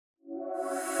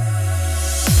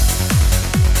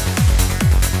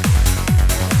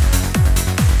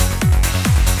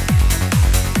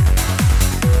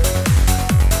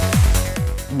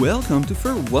Welcome to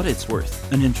For What It's Worth,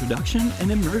 an introduction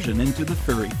and immersion into the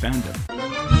furry fandom.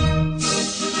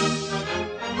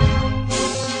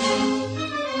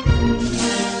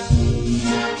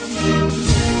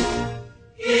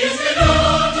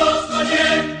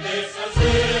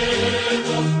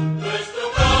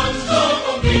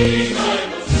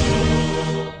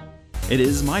 It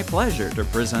is my pleasure to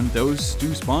present those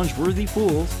two sponge-worthy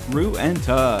fools, Rue and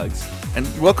Tugs.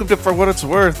 And welcome to For What It's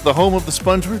Worth, the home of the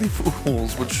sponge-worthy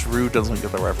fools, which Rue doesn't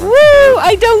get the reference. Woo!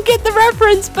 I don't get the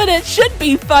reference, but it should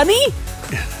be funny.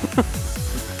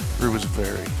 Rue is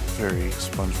very, very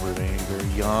sponge-worthy, very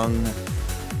young,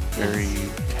 very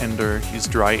tender. He's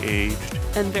dry-aged.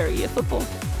 And very yiffable.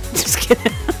 Just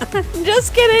kidding.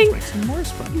 Just kidding. Makes him more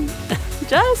spongy.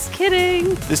 Just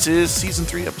kidding. This is Season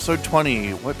 3, Episode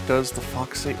 20. What does the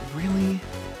fox say? Really?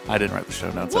 I didn't write the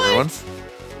show notes, What? everyone.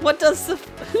 What does the...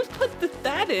 Who put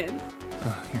that in?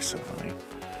 Oh, you're so funny.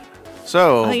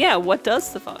 So... Oh, yeah. What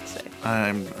does the fox say?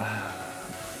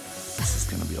 This is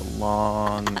going to be a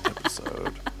long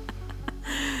episode.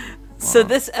 So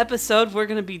this episode, we're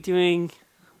going to be doing...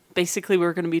 Basically,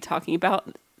 we're going to be talking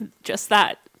about just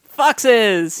that.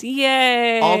 Foxes!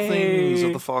 Yay! All things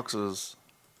of the foxes.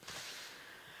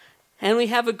 And we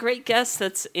have a great guest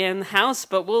that's in the house,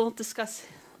 but we'll discuss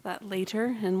that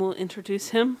later, and we'll introduce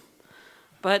him.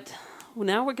 But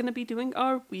now we're going to be doing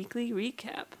our weekly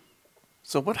recap.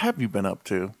 So what have you been up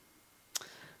to?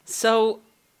 So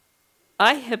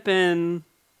I have been...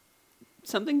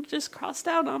 Something just crossed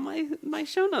out on my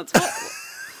show notes.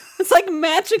 It's like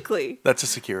magically. That's a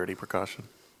security precaution.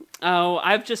 Oh,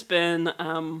 I've just been...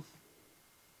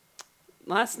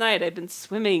 last night I've been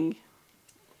swimming.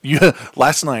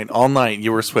 Last night, all night,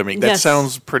 you were swimming. That Yes.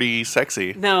 sounds pretty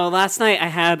sexy. No, last night I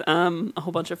had a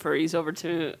whole bunch of furries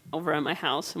over at my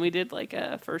house, and we did like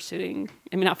a fursuiting.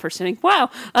 I mean, not fursuiting.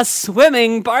 Wow, a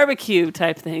swimming barbecue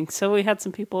type thing. So we had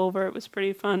some people over. It was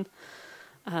pretty fun.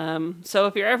 So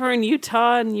if you're ever in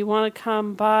Utah and you want to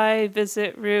come by,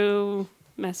 visit Rue,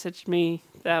 message me.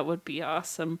 That would be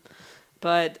awesome.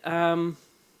 But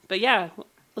yeah,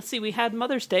 let's see. We had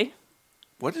Mother's Day.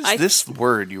 What is this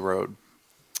word you wrote?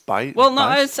 Well, no,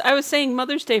 I was saying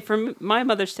Mother's Day. For my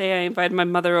Mother's Day, I invited my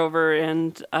mother over,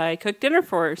 and I cooked dinner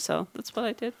for her, so that's what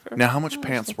I did for her. Now, how much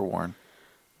pants were worn?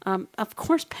 Of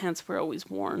course pants were always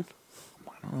worn.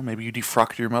 I don't know, maybe you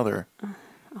defrocked your mother. Oh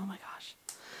my gosh.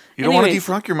 You don't want to Anyways,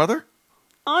 defrock your mother?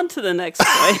 On to the next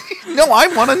point. No, I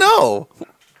want to know.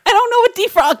 I don't know what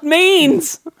defrock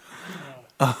means.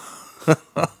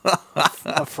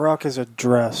 A frock is a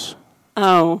dress.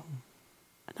 Oh.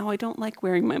 No, I don't like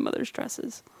wearing my mother's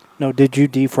dresses. No, did you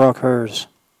defrock hers?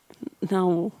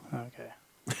 No. Okay.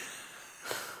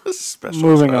 Special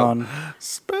Moving show. on.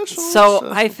 Special. So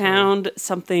show. I found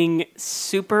something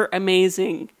super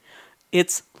amazing.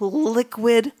 It's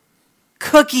liquid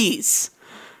cookies.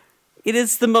 It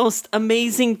is the most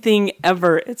amazing thing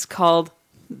ever. It's called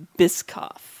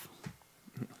Biscoff.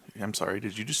 I'm sorry,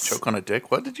 did you just choke on a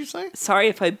dick? What did you say? Sorry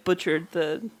if I butchered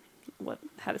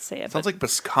how to say it. Sounds like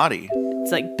biscotti.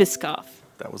 It's like Biscoff.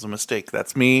 That was a mistake.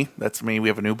 That's me. We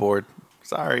have a new board.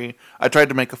 Sorry. I tried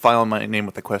to make a file in my name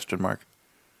with a question mark.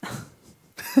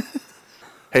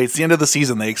 Hey, it's the end of the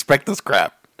season. They expect this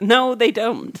crap. No, they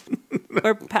don't.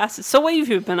 Or pass it. So what have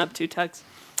you been up to, Tugs?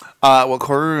 Well,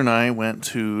 Koru and I went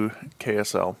to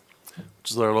KSL,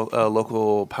 which is our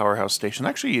local powerhouse station.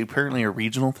 Actually, apparently a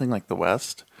regional thing like the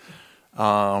West.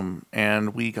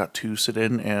 And we got to sit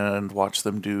in and watch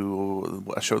them do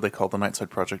a show they call The Nightside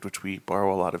Project, which we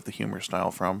borrow a lot of the humor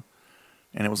style from.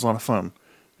 And it was a lot of fun.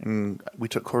 And we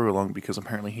took Koru along because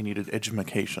apparently he needed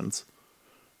edumacations.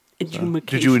 Did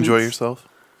you enjoy yourself?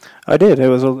 I did. It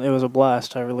was a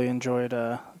blast. I really enjoyed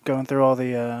going through all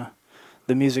the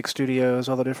music studios,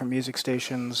 all the different music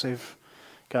stations. They've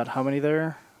got how many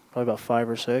there? Probably about 5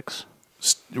 or 6.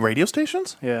 Radio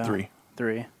stations? Yeah.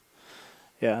 3.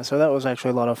 Yeah, so that was actually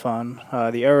a lot of fun.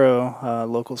 The Arrow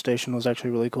local station was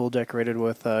actually really cool, decorated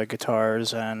with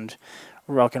guitars and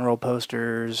rock and roll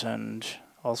posters and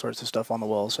all sorts of stuff on the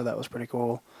wall, so that was pretty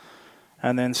cool.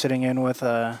 And then sitting in with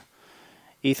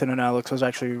Ethan and Alex was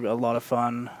actually a lot of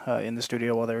fun in the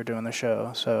studio while they were doing the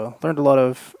show. So learned a lot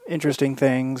of interesting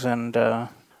things and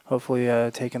hopefully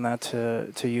taking that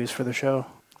to use for the show.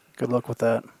 Good luck with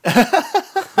that.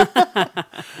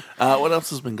 What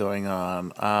else has been going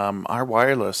on? Our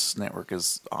wireless network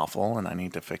is awful, and I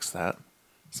need to fix that.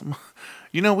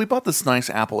 We bought this nice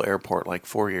Apple Airport like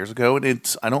 4 years ago,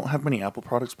 and I don't have many Apple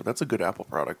products, but that's a good Apple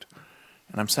product.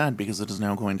 And I'm sad because it is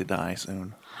now going to die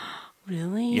soon.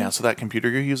 Really? Yeah, so that computer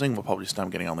you're using will probably stop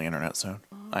getting on the internet soon.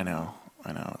 I know,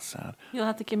 it's sad. You'll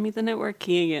have to give me the network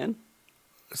key again.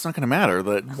 It's not going to matter.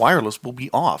 The wireless will be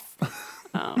off.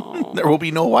 Oh. There will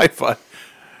be no Wi-Fi.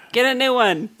 Get a new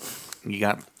one.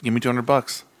 Give me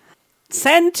 $200.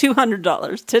 Send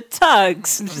 $200 to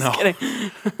Tugs. Just No. kidding.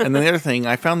 And then the other thing,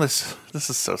 I found this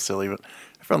is so silly, but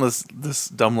I found this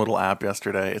dumb little app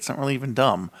yesterday. It's not really even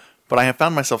dumb, but I have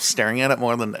found myself staring at it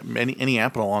more than any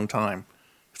app in a long time.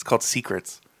 It's called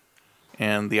Secrets.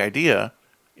 And the idea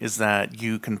is that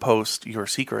you can post your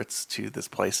secrets to this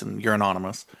place and you're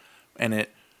anonymous, and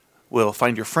it will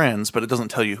find your friends, but it doesn't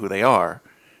tell you who they are.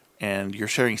 And you're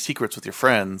sharing secrets with your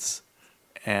friends,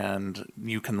 and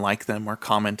you can like them or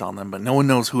comment on them, but no one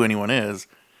knows who anyone is.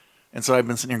 And so I've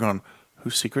been sitting here going,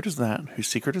 whose secret is that? Whose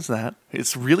secret is that?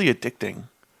 It's really addicting.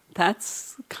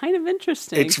 That's kind of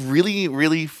interesting. It's really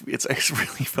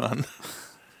fun.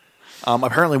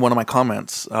 Apparently one of my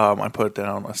comments, I put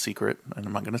down a secret, and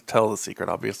I'm not going to tell the secret,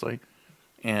 obviously,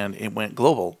 and it went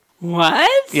global.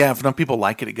 What? Yeah, if enough people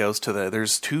like it, it goes to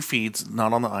there's 2 feeds,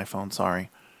 not on the iPhone, sorry.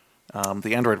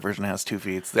 The Android version has 2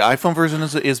 feeds. The iPhone version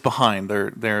is behind.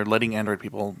 They're letting Android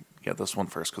people get this one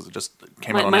first because it just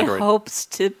came out on my Android. hopes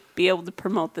to be able to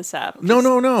promote this app.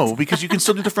 No, because you can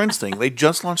still do the friends thing. They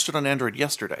just launched it on Android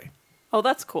yesterday. Oh,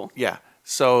 that's cool. Yeah,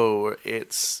 so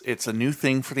it's a new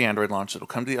thing for the Android launch. It'll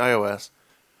come to the iOS,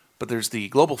 but there's the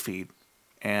global feed,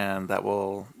 and that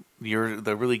will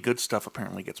the really good stuff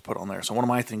apparently gets put on there. So one of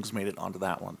my things made it onto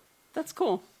that one. That's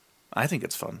cool. I think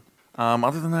it's fun.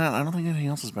 Other than that, I don't think anything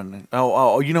else has been.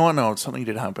 Oh, you know what? No, something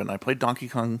did happen. I played Donkey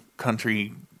Kong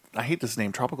Country. I hate this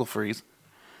name, Tropical Freeze,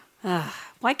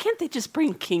 Why can't they just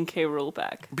bring King K. Rool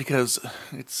back? because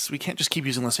we can't just keep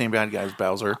using the same bad guys,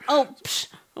 Bowser. Oh,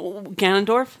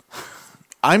 Ganondorf?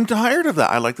 I'm tired of that.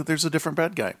 I like that there's a different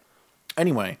bad guy.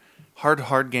 Anyway,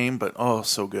 hard game, but oh,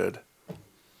 so good.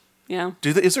 Yeah.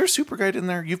 Is there a super guide in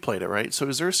there? You've played it, right? So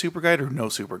is there a super guide or no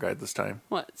super guide this time?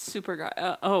 What? Super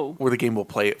guy? Where the game will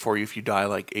play it for you if you die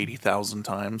like 80,000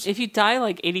 times? If you die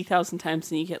like 80,000 times,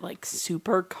 then you get like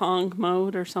Super Kong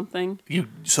mode or something.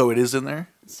 So it is in there?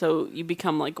 So you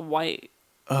become like white.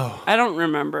 Oh. I don't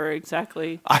remember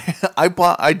exactly.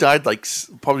 I died like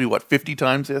probably 50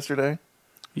 times yesterday.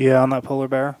 Yeah, on that polar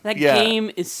bear. That Yeah. game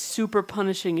is super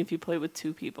punishing if you play with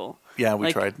 2 people. Yeah, we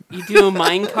Like, tried. You do a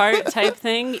minecart type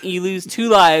thing, you lose 2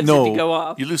 lives if you go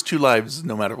off. You lose 2 lives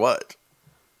no matter what.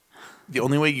 The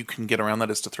only way you can get around that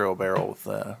is to throw a barrel with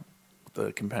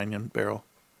the companion barrel.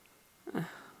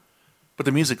 But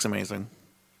the music's amazing.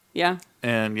 Yeah.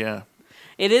 And yeah,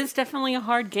 It is definitely a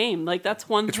hard game. Like, that's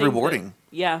one it's thing. rewarding.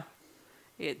 Yeah.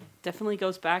 It definitely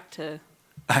goes back to...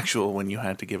 Actual when you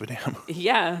had to give a damn.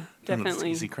 Yeah, And it's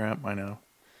definitely. easy crap, I know.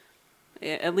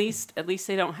 At least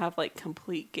they don't have like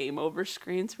complete game over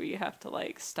screens where you have to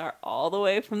like start all the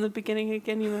way from the beginning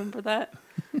again. You remember that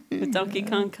with Donkey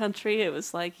Kong Country? It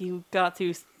was like you got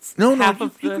through half you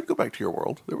of the. could go back to your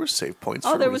world. There were save points.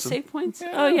 Oh, for a there was reason. save points.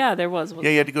 Yeah. Oh yeah, there was.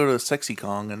 Yeah, you had to go to Sexy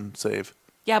Kong and save.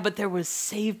 Yeah, but there was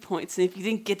save points, and if you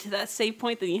didn't get to that save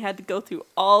point, then you had to go through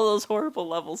all those horrible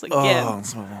levels again. Oh,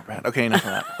 it's so more bad. Okay, enough of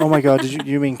that. Oh my god, did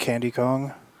you mean Candy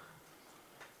Kong?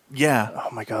 Yeah, Oh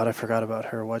my god, I forgot about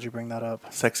her. Why'd you bring that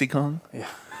up? Sexy Kong.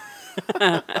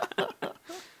 Yeah.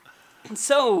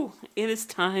 So it is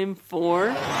time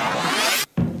for.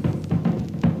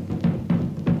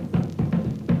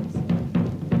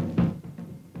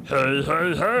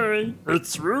 Hey,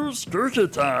 it's Rue's cookie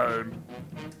time.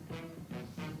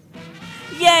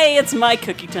 Yay! It's my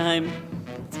cookie time.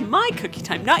 It's my cookie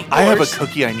time, not yours. I have a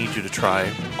cookie I need you to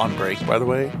try on break, by the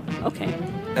way. Okay.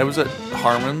 I was at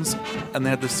Harmon's, and they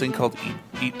had this thing called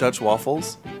Eat Dutch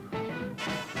Waffles.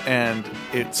 And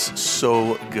it's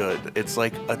so good. It's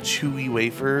like a chewy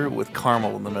wafer with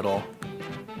caramel in the middle.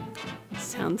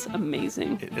 Sounds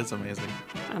amazing. It is amazing.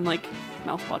 I'm like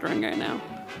mouth-watering right now.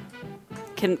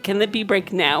 Can it be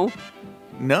break now?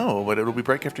 No, but it'll be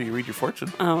break after you read your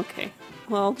fortune. Oh, okay.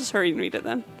 Well, I'll just hurry and read it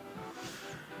then.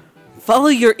 Follow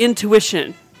your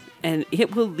intuition, and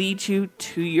it will lead you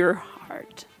to your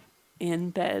heart.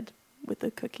 In bed with a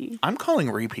cookie. I'm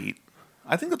calling repeat.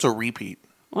 I think that's a repeat.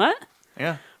 What?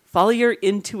 Yeah. Follow your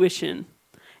intuition,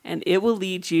 and it will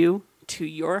lead you to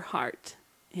your heart.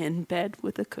 In bed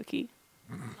with a cookie.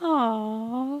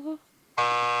 Aww.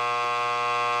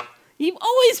 You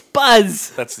always buzz.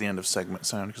 That's the end of segment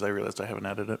sound because I realized I haven't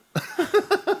added it.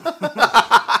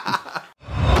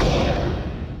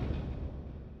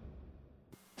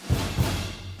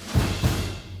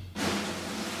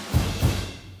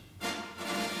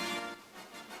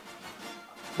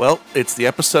 Well, it's the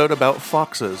episode about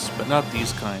foxes, but not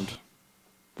these kind.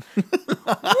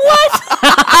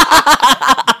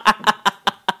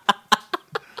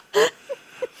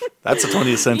 That's a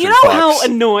 20th century You know fox. how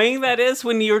annoying that is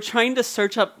when you're trying to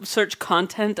search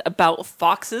content about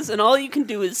foxes, and all you can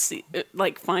do is see,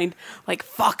 find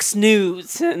Fox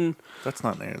News and That's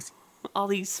not news. all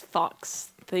these fox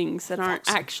things that aren't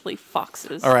actually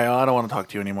foxes. All right, I don't want to talk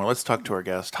to you anymore. Let's talk to our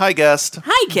guest. Hi, guest.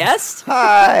 Hi, guest.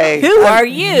 Hi. Who are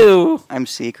you? I'm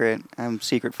Secret. I'm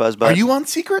Secret Fuzzbutt. Are you on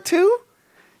Secret too?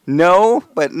 No,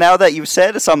 but now that you've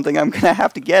said something, I'm gonna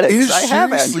have to get it. It 'cause is I have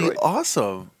seriously Android.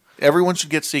 awesome. Everyone should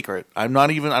get Secret. I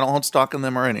don't hold stock in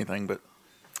them or anything, but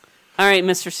All right,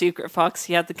 Mr. Secret Fox,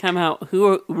 you have to come out.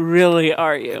 Who really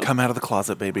are you? come out of the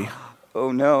closet, baby.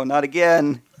 Oh no, not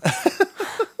again.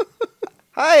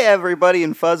 Hi, everybody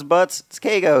in Fuzzbutts. It's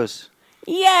Kagos.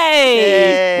 Yay!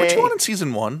 Yay. Weren't you on in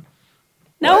season 1?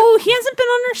 No, he hasn't been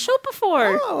on our show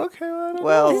before. Oh, okay.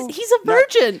 Well, He's a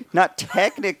virgin. not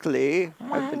technically.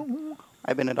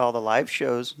 I've been at all the live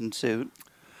shows in suit.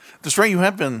 That's right. You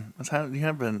have been. That's how you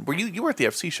have been. You were at the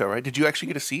FC show, right? Did you actually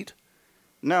get a seat?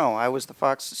 No, I was the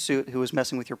fox suit who was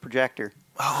messing with your projector.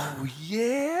 Oh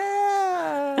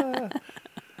yeah.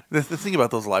 The thing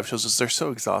about those live shows is they're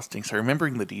so exhausting. So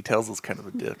remembering the details is kind of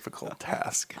a difficult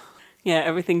task. Yeah,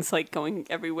 everything's going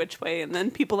every which way, and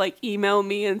then people email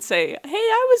me and say, "Hey,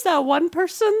 I was that one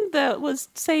person that was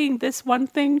saying this one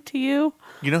thing to you."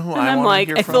 You know who And I I'm want like,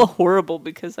 to hear I from? feel horrible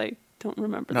because I don't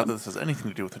remember Not that them. this has anything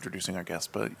to do with introducing our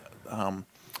guest, but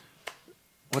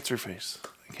what's her face?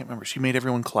 I can't remember. She made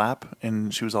everyone clap,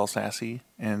 and she was all sassy,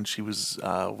 and she was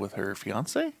with her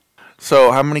fiance.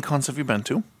 So, how many cons have you been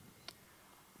to?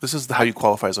 This is how you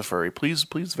qualify as a furry. Please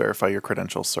verify your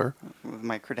credentials, sir. With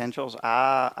my credentials,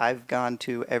 I've gone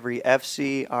to every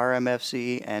FC,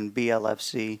 RMFC, and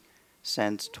BLFC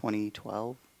since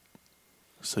 2012.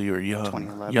 So you're young,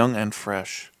 2011. young and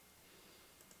fresh.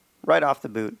 Right off the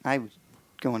boot. I was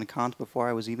going to cons before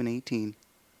I was even 18.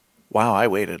 Wow, I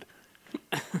waited.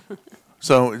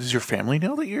 So, does your family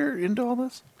know that you're into all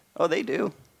this? Oh, they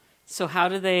do. So how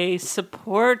do they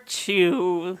support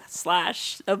you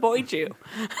 / avoid you?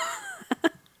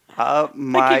 That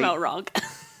came out wrong.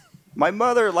 My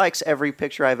mother likes every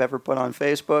picture I've ever put on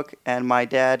Facebook, and my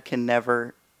dad can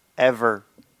never, ever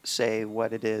say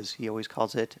what it is. He always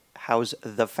calls it, "How's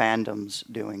the fandoms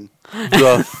doing?"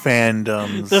 The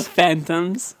fandoms. The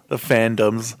phantoms. The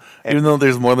fandoms. Even though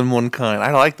there's more than one kind.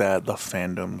 I like that. The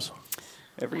fandoms.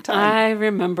 Every time. I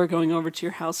remember going over to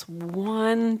your house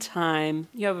one time.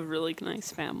 You have a really nice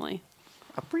family.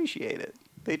 Appreciate it.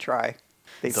 They try.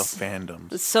 They The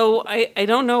fandoms. So I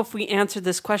don't know if we answered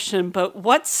this question, but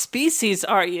what species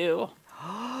are you?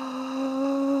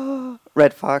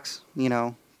 Red Fox,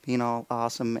 being all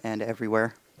awesome and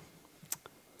everywhere.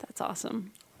 That's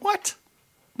awesome. What?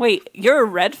 Wait, you're a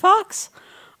red fox?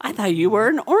 I thought you were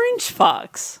an orange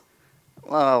fox.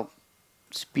 Well,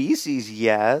 species,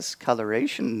 yes.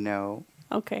 Coloration, no.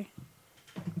 Okay,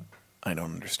 I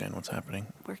don't understand what's happening.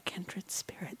 we're kindred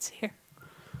spirits here.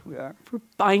 We are.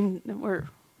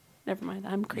 Never mind.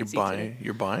 I'm You're crazy. bi? today.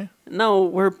 You're bi? No,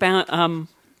 we're bound.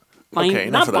 Okay,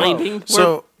 enough not of that. binding.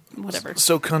 So, whatever.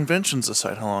 So conventions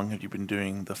aside, how long have you been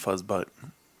doing the fuzzbutt?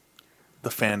 The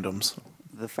fandoms.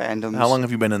 The fandoms. How long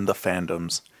have you been in the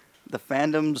fandoms? The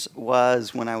fandoms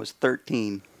was when I was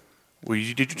 13.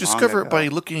 Did you discover it ago. by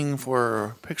looking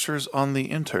for pictures on the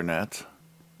internet?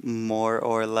 More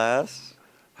or less.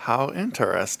 How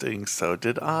interesting. So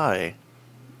did I.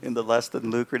 In the less than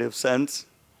lucrative sense.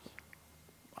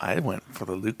 I went for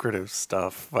the lucrative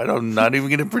stuff. I'm not even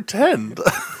going to pretend.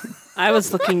 I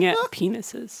was looking at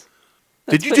penises.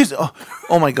 Did you just?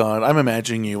 Oh my God! I'm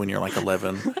imagining you when you're like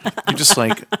 11. You're just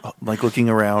like looking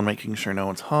around, making sure no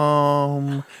one's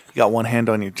home. You got one hand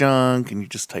on your junk, and you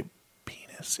just type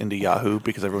penis into Yahoo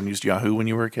because everyone used Yahoo when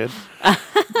you were a kid.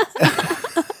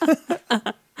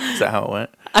 Is that how it went?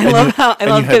 I And love you- how and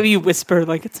you had- you whisper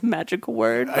like it's a magical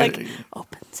word, like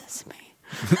open sesame.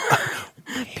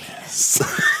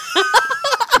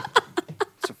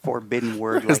 It's a forbidden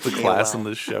word. Is like the class AOL. in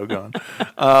this show gone?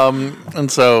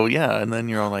 And so yeah, and then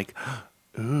you're all like,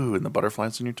 ooh, and the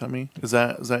butterflies in your tummy. Is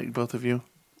that both of you?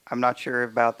 I'm not sure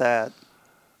about that.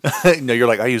 No, you're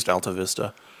like, I used Alta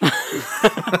Vista.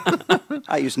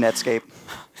 I use Netscape.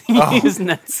 Use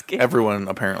Netscape. Everyone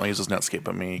apparently uses Netscape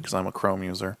but me because I'm a Chrome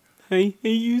user. I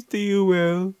used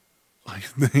AOL.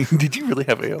 Did you really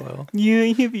have AOL? Yeah,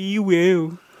 I have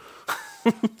AOL.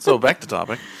 So back to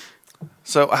topic.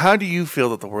 So how do you feel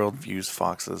that the world views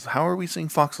foxes? How are we seeing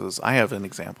foxes? I have an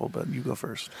example, but you go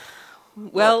first.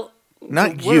 Well,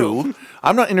 Not the you. world.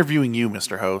 I'm not interviewing you,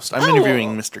 Mr. Host. I'm Oh.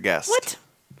 interviewing Mr. Guest. What?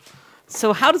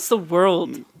 So how does the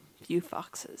world view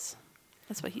foxes?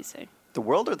 That's what he's saying. The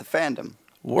world or the fandom?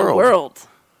 World. The world.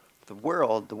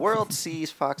 The world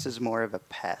sees foxes more of a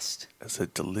pest. As a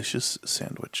delicious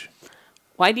sandwich.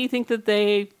 Why do you think that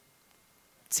they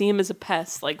see him as a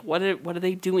pest? Like, what are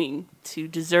they doing to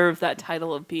deserve that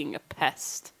title of being a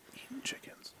pest? Eating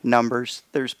chickens. Numbers.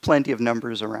 There's plenty of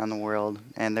numbers around the world,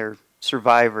 and they're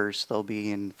survivors. They'll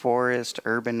be in forest,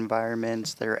 urban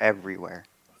environments. They're everywhere.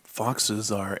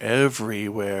 Foxes are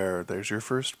everywhere. There's your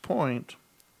first point.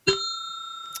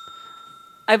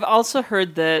 I've also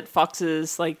heard that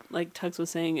foxes, like Tugs was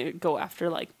saying, go after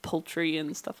like poultry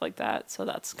and stuff like that. So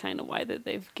that's kind of why that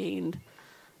they've gained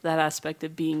that aspect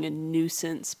of being a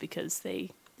nuisance, because they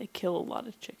kill a lot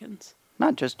of chickens.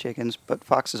 Not just chickens, but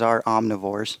foxes are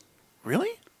omnivores.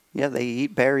 Really? Yeah, they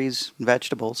eat berries and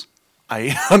vegetables.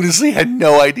 I honestly had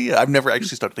no idea. I've never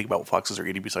actually started thinking about what foxes are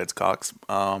eating besides cocks.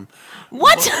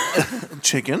 What?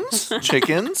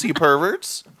 Chickens, you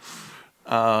perverts.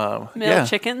 Male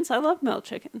chickens? I love male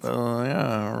chickens.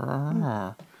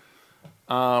 Yeah.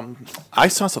 I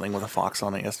saw something with a fox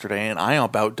on it yesterday, and I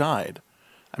about died.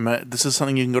 This is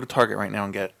something you can go to Target right now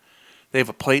and get. They have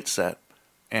a plate set,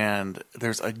 and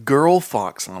there's a girl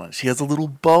fox on it. She has a little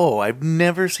bow. I've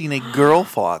never seen a girl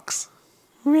fox.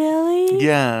 Really?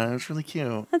 Yeah, it's really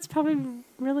cute. That's probably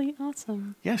really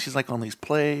awesome. Yeah, she's like on these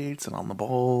plates and on the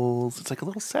bowls. It's like a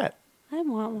little set. I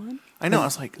want one. I know. I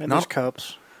was like, And there's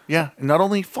cups. yeah, not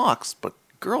only fox but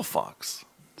girl fox.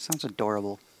 Sounds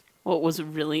adorable. What was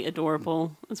really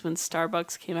adorable was when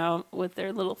Starbucks came out with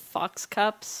their little fox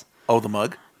cups. Oh, the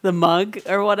mug. The mug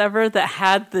or whatever that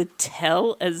had the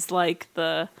tail as like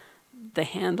the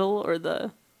handle or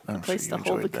the I'm place sure to you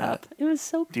hold the enjoyed that. cup. It was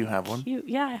so Do you have one? cute.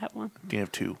 Yeah, I have one. Do you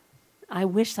have two? I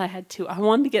wish I had two. I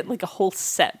wanted to get like a whole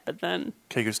set, but then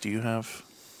Kagos, do you have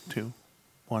two?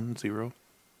 1, 0?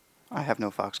 I have no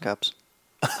fox cups.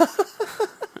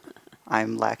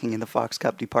 I'm lacking in the fox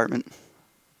cup department.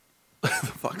 The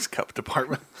Fox Cup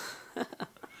department.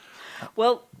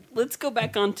 well, let's go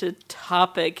back onto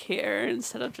topic here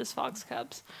instead of just fox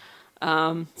cups.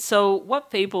 So what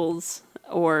fables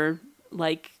or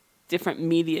like different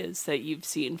medias that you've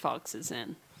seen foxes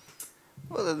in?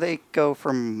 Well, they go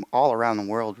from all around the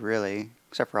world, really,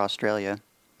 except for Australia.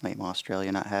 Lame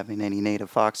Australia not having any native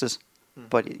foxes.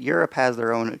 But Europe has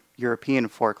their own European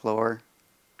folklore,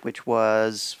 which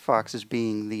was foxes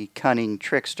being the cunning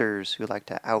tricksters who like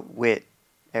to outwit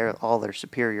all their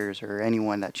superiors or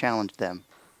anyone that challenged them,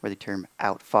 where the term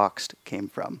outfoxed came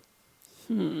from.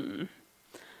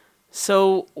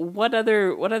 So what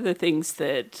other things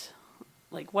that,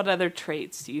 like, what other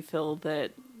traits do you feel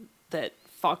that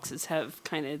foxes have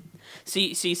kind of? So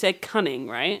you said cunning,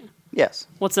 right? Yes.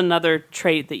 What's another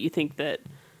trait that you think that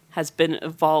has been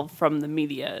evolved from the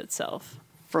media itself?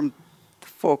 From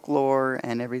folklore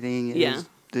and everything Yeah.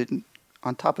 is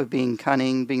on top of being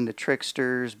cunning, being the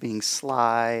tricksters, being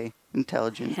sly,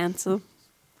 intelligent, Handsome,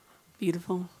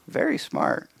 beautiful. very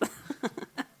smart.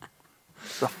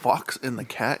 The Fox and the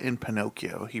Cat in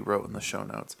Pinocchio, he wrote in the show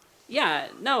notes. Yeah,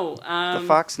 no. The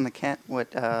fox and the cat.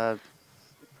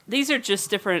 These are just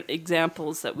different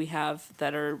examples that we have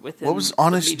that are within. What was the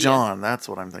Honest media. John? That's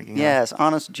what I'm thinking Yes,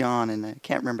 Honest John, and I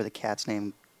can't remember the cat's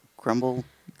name. Grumble. of.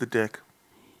 The Dick.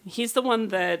 He's the one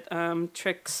that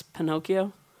tricks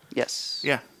Pinocchio. Yes.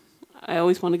 Yeah. I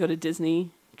always want to go to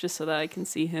Disney just so that I can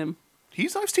see him.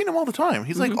 I've seen him all the time.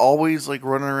 He's like always like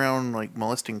running around like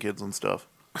molesting kids and stuff.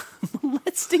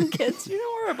 Molesting kids, you're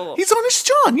horrible. He's Honest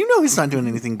John. You know he's not doing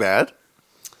anything bad.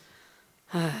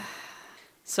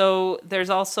 So there's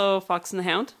also Fox and the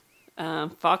Hound,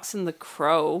 Fox and the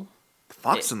Crow.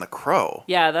 Fox and the Crow.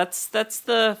 Yeah, that's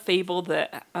the fable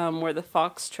that where the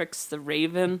fox tricks the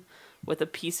raven with a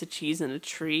piece of cheese in a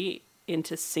tree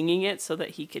into singing it so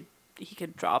that he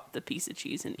could drop the piece of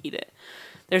cheese and eat it.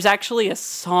 There's actually a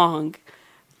song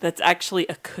that's actually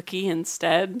a cookie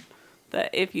instead. That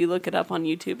if you look it up on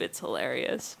YouTube, it's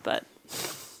hilarious. But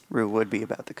Rue would be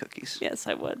about the cookies. yes,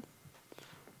 I would.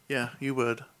 Yeah, you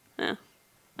would. Yeah,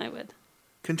 I would.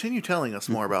 Continue telling us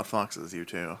more about foxes, you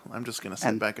two. I'm just going to sit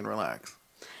And- back and relax.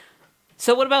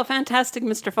 So what about Fantastic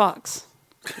Mr. Fox?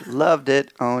 Loved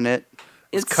it. Own it.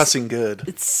 It's cussing good.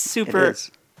 It's super, It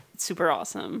is. super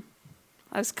awesome.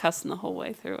 I was cussing the whole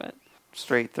way through it.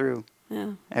 Straight through.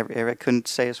 Yeah. I couldn't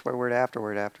say a swear word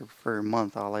afterward. After for a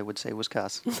month, all I would say was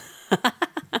cuss.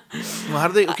 Well, how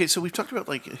do they... Okay, so we've talked about,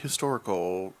 like,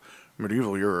 historical...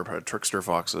 Medieval Europe had trickster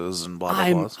foxes and blah,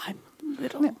 blah, blah. I'm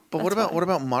little. But what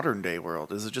about modern day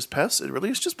world? Is it just pests? It really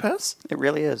is just pests? It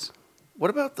really is.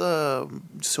 What about the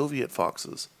Soviet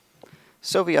foxes?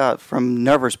 Soviet from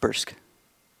Novosibirsk.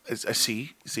 I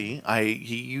see.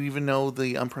 You even know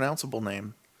the unpronounceable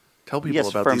name. Tell people Yes,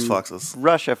 about from these foxes.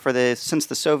 Russia since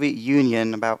the Soviet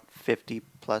Union about 50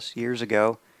 plus years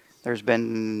ago, There's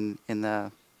been in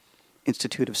the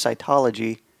Institute of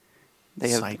Cytology. They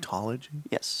have Cytology?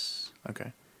 yes,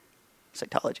 Okay.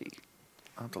 cytology.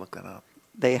 I'll have to look that up.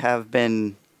 They have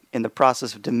been in the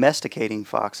process of domesticating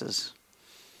foxes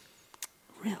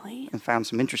Really? and found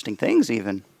some interesting things.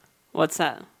 Even What's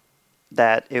that?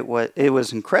 that it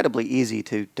was incredibly easy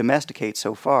to domesticate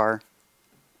so far,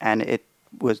 and it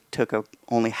took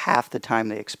only half the time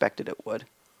they expected it would.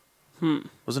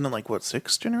 Wasn't it like, what,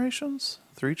 6 generations?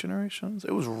 3 generations?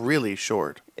 It was really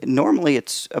short. Normally,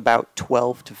 it's about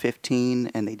 12 to 15,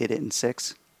 and they did it in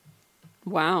 6.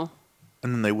 Wow.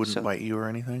 And then they wouldn't So- bite you or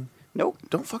anything? Nope,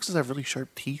 Don't foxes have really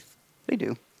sharp teeth? they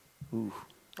do. All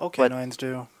But- canines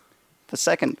do. The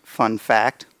second fun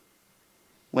fact,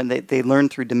 when they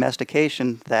learned through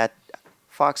domestication that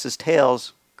foxes'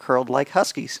 tails curled like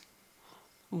huskies.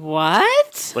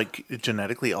 What? Like, it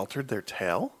genetically altered their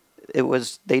tail?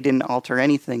 They didn't alter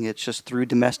anything. It's just through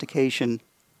domestication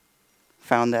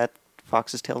found that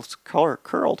foxes' tails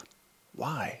curled.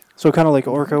 Why? So kind of like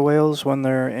orca whales, when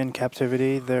they're in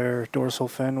captivity, their dorsal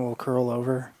fin will curl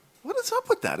over. What is up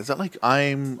with that? Is that like,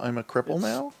 I'm a cripple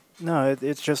now? No,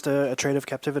 it's just a trait of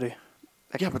captivity.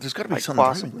 That Yeah, could but there's gotta be quite something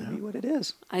possibly driving that. be what it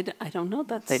is. I don't know.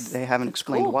 They haven't that's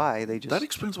explained cool. why. They just That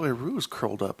explains why Rue is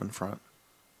curled up in front.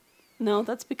 No,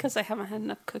 that's because I haven't had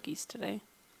enough cookies today.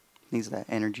 needs that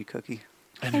energy cookie.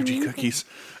 Energy cookies.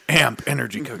 Amp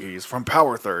energy cookies from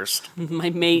Power Thirst. My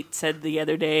mate said the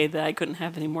other day that I couldn't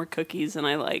have any more cookies, and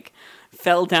I like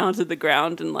fell down to the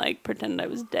ground and like pretended I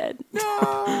was dead.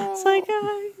 It's like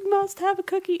I must have a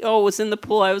cookie. Oh, it was in the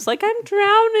pool. I was like, I'm drowning.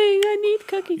 I need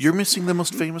cookies. You're missing the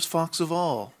most famous fox of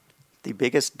all. The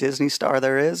biggest Disney star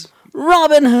there is.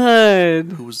 Robin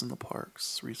Hood. Who was in the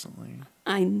parks recently.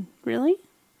 I really?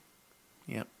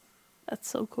 Yep. That's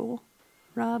so cool.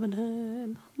 Robin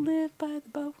Hood, live by the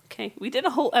boat. Okay, we did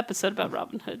a whole episode about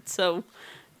Robin Hood, so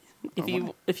if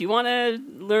you want to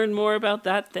learn more about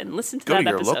that, then listen to Go that to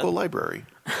your episode. local library.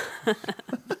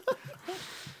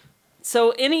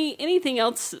 So anything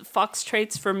else fox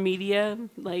traits from media,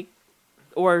 like,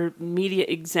 or media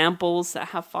examples that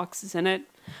have foxes in it?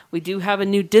 We do have a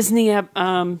new Disney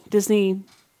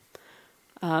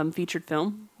featured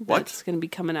film What? that's going to be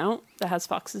coming out that has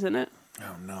foxes in it.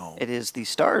 Oh, no. It is The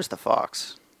Stars the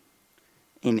Fox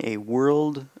in a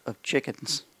world of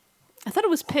chickens. I thought it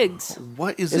was pigs.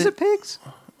 What is Is it pigs?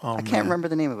 Oh, I can't man. remember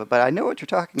the name of it, but I know what you're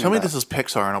talking Tell about. me this is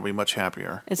Pixar and I'll be much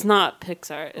happier. It's not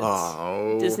Pixar. It's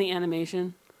Oh. Disney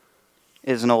animation.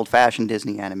 It is an old-fashioned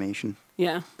Disney animation.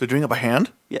 Yeah. They're doing it by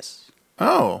hand? Yes.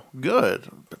 Oh, good.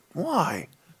 But why?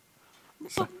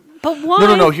 But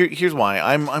why? No. Here's why.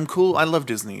 I'm cool. I love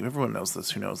Disney. Everyone knows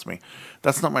this who knows me.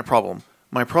 That's not my problem.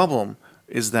 My problem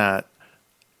is that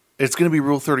it's going to be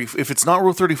Rule 30. If it's not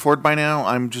Rule 34 by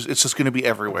now, it's just going to be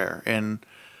everywhere. And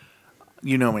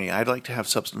you know me. I'd like to have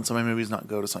substance in my movies, not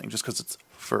go to something just because it's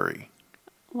furry.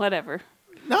 Whatever.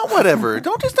 Not whatever.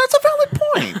 That's a valid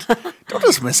point. Don't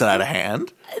dismiss it out of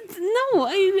hand. No,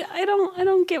 I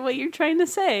don't get what you're trying to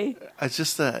say. It's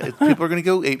just that people are going to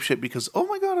go apeshit because, oh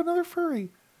my god, another furry.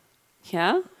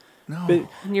 Yeah? No. But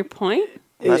And your point?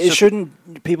 That's it just-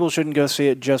 shouldn't. People shouldn't go see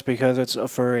it just because it's a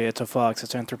furry, it's a fox,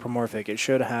 it's anthropomorphic. It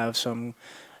should have some,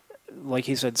 like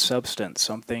he said, substance,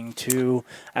 something to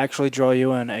actually draw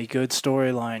you in. A good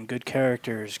storyline, good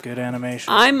characters, good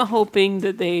animation. I'm hoping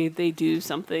that they do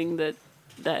something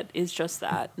that is just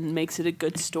that and makes it a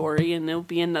good story, and it'll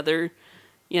be another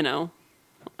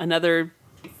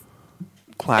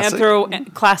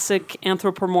Classic. classic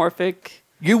anthropomorphic.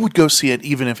 You would go see it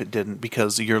even if it didn't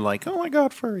because you're like, oh my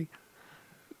god, furry.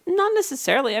 Not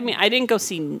necessarily. I mean, I didn't go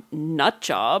see Nut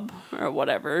Job or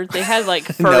whatever. They had like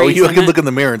furries. No, you in can it. look in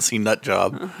the mirror and see nut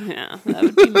job. Yeah, that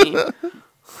would be me.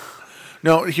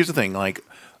 No, here's the thing. Like,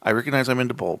 I recognize I'm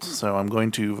into Bolt, so I'm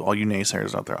going to all you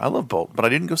naysayers out there. I love Bolt, but I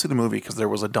didn't go see the movie because there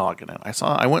was a dog in it.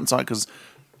 I went and saw it because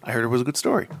I heard it was a good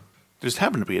story. There just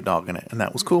happened to be a dog in it, and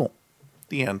that was cool.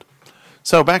 The end.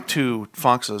 So back to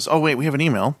foxes. Oh wait, we have an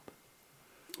email.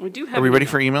 We do have. Are we an ready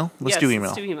email. for email? Let's Yes, do email.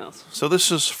 Let's do emails. So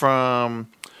this is from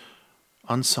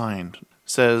Unsigned.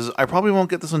 Says, I probably won't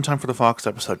get this in time for the Fox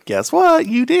episode. Guess what?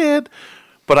 You did.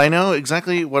 But I know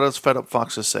exactly what us fed up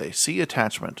foxes say. See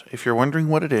attachment. If you're wondering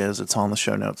what it is, it's on the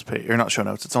show notes page. Or not show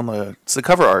notes. It's the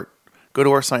cover art. Go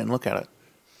to our site and look at it.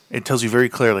 It tells you very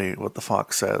clearly what the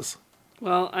fox says.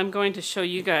 Well, I'm going to show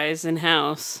you guys in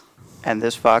house. And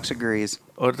this fox agrees.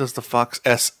 What does the fox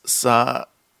sa?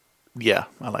 Yeah,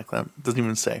 I like that. Doesn't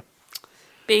even say.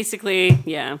 Basically,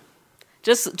 yeah.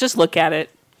 Just look at it.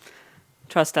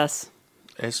 Trust us.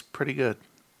 It's pretty good.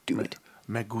 Do it.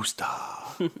 Me gusta.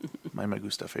 My me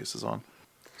gusta face is on.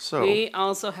 So, We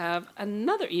also have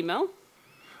another email.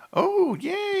 Oh,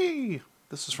 yay!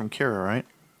 This is from Kira, right?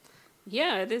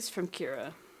 Yeah, it is from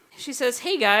Kira. She says,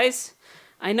 "Hey guys,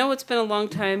 I know it's been a long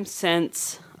time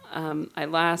since I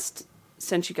last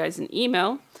sent you guys an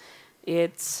email.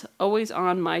 It's always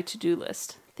on my to-do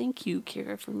list. Thank you,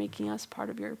 Kira, for making us part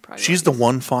of your priorities." She's the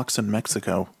one fox in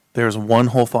Mexico. There's one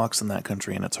whole fox in that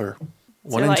country, and it's her.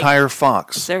 One there, like- entire Is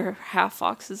fox. there half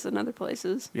foxes in other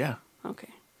places? Yeah. Okay.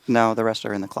 No, the rest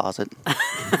are in the closet.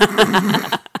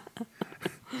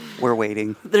 We're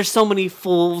waiting. There's so many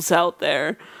fools out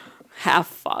there. Half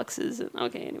foxes.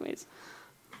 Okay, anyways.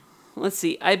 Let's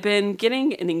see. I've been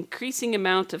getting an increasing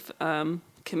amount of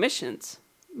commissions,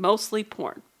 mostly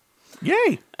porn.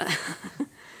 Yay!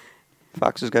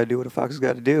 Fox has got to do what a fox has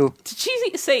got to do. Did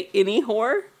she say any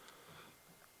whore?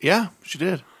 Yeah, she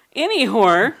did. Any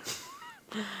whore.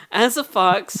 As a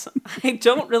fox, I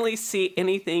don't really see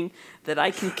anything that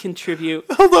I can contribute.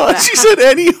 Hold on, she said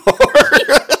any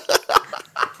whore.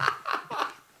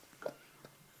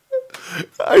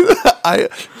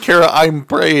 Kara, I'm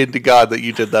praying to God that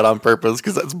you did that on purpose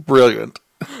because that's brilliant.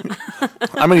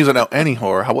 I'm gonna use it now. Any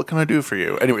whore. What can I do for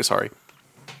you? Anyway, sorry.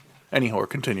 Any whore.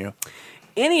 Continue.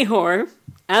 Any whore,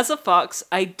 as a fox,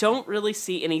 I don't really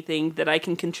see anything that I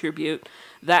can contribute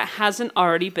that hasn't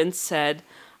already been said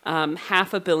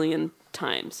 500 million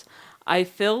times. I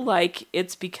feel like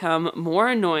it's become more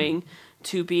annoying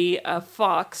to be a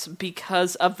fox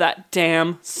because of that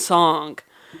damn song.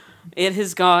 It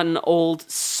has gotten old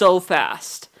so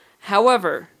fast.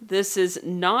 However, this has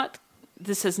not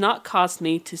caused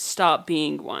me to stop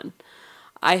being one.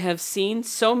 I have seen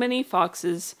so many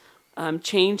foxes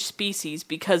change species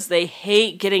because they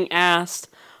hate getting asked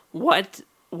what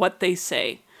they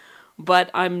say.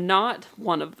 But I'm not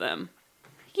one of them.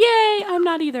 Yay, I'm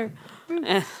not either.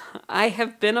 I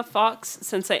have been a fox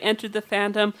since I entered the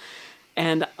fandom,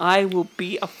 and I will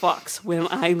be a fox when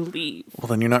I leave. Well,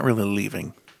 then you're not really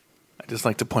leaving. I just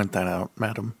like to point that out,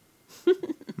 madam.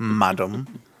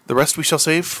 Madam. The rest we shall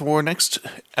save for next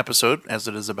episode, as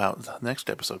it is about the next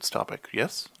episode's topic.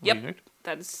 Yes? Yep,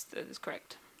 that is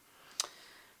correct.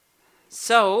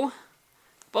 So,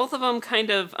 both of them kind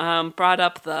of brought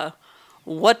up the,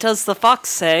 what does the fox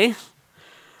say?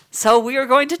 So we are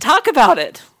going to talk about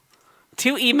it.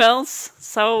 2 emails,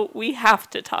 so we have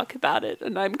to talk about it.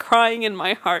 And I'm crying in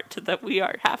my heart that we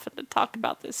are having to talk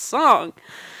about this song.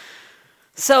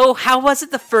 So, how was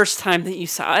it the first time that you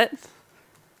saw it?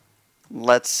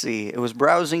 Let's see. It was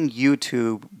browsing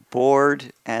YouTube,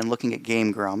 bored, and looking at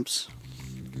Game Grumps,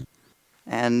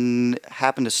 and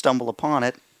happened to stumble upon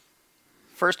it.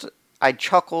 First, I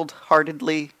chuckled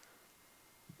heartedly,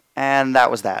 and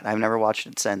that was that. I've never watched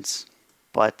it since.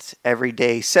 But every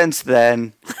day since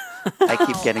then, I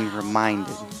keep getting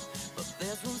reminded.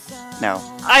 No.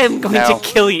 I am going to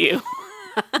kill you.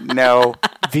 No.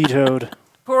 Vetoed.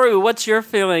 Koru, what's your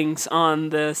feelings on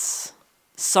this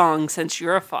song since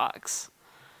you're a fox?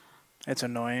 It's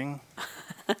annoying.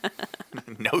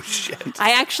 No shit.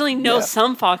 I actually know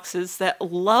some foxes that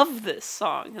love this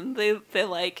song, and they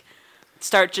like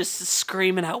start just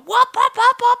screaming out "wop wop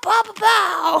wop wop wop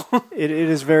pow." It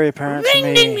is very apparent to Ding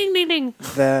me ding ding ding ding.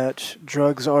 that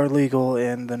drugs are legal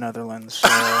in the Netherlands. So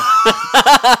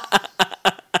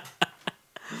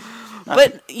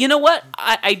But you know what?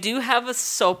 I do have a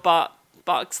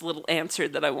soapbox little answer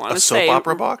that I want A to say. soap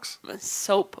opera box? A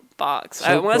soapbox.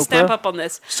 I Soap want to stamp opera? up on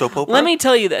this. Soap opera? Let me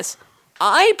tell you this.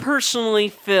 I personally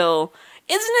feel,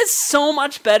 isn't it so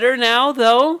much better now,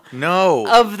 though? No.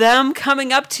 Of them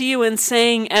coming up to you and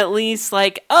saying at least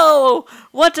like, "Oh,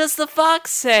 what does the fox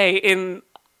say?" and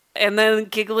then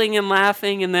giggling and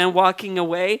laughing and then walking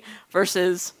away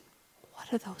versus,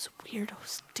 "What are those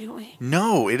weirdos doing?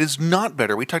 No, it is not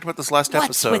better. We talked about this last What's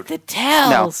episode. with the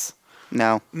tails?"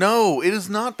 No. No, it is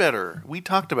not better. We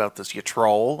talked about this, you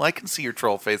troll. I can see your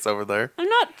troll face over there. I'm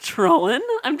not trolling.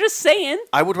 I'm just saying.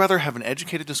 I would rather have an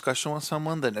educated discussion with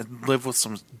someone than live with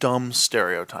some dumb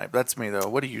stereotype. That's me, though.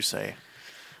 What do you say?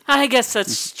 I guess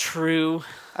that's true.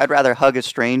 I'd rather hug a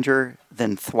stranger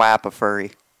than thwap a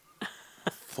furry.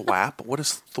 Thwap? What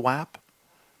is thwap?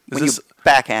 Is When this... you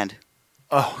backhand.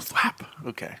 Oh, thwap.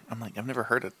 Okay. I'm like, I've never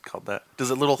heard it called that.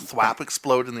 Does a little thwap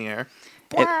explode in the air?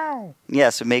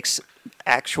 Yes, it makes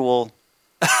actual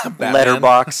Batman.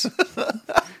 letterbox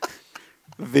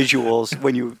visuals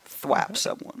when you thwap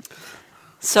someone.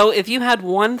 So if you had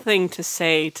one thing to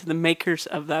say to the makers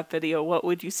of that video, what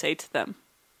would you say to them?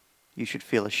 You should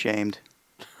feel ashamed.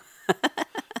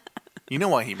 You know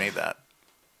why he made that?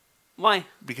 Why?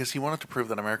 Because he wanted to prove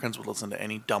that Americans would listen to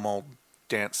any dumb old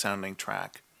dance-sounding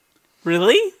track.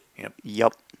 Really? Yep.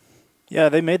 Yup. yeah,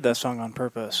 they made that song on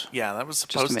purpose. Yeah, that was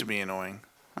Just supposed to to be annoying.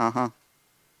 Uh-huh.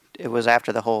 It was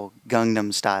after the whole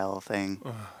Gangnam Style thing.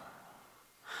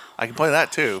 I can play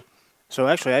that too. So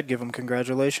actually, I'd give them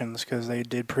congratulations because they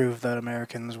did prove that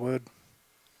Americans would.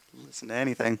 Listen to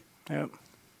anything. Yep.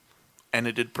 And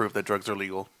it did prove that drugs are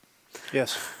legal.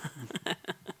 Yes.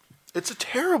 It's a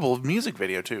terrible music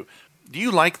video too. Do you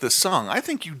like the song? I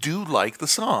think you do like the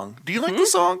song. Do you like the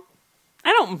song?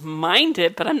 I don't mind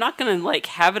it, but I'm not gonna like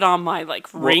have it on my like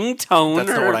ringtone. That's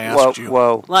not or, what I asked you.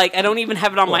 Whoa. Like I don't even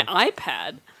have it on my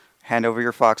iPad. Hand over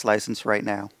your Fox license right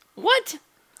now. What?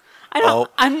 I don't.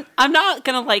 Oh. I'm not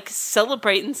gonna like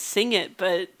celebrate and sing it,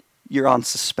 but You're on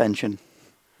suspension.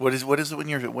 What is it when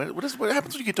you're what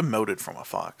happens when you get demoted from a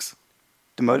fox?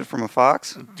 Demoted from a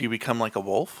fox? Do you become like a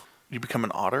wolf? Do you become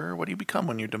an otter? What do you become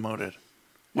when you're demoted?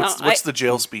 No, What's the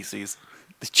jail species?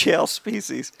 The jail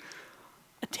species.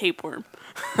 a tapeworm.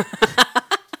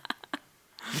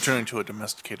 You turn into a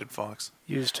domesticated fox.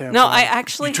 Use tampon. No, I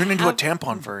actually You turn into a have-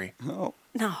 tampon furry. Oh.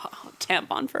 No,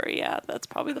 tampon furry. Yeah, that's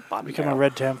probably the bottom. Become barrel. a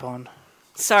red tampon.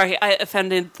 Sorry, I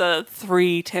offended the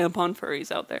 3 tampon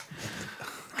furries out there.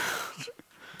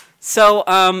 So,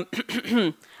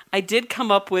 I did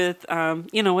come up with, a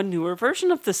newer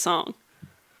version of the song.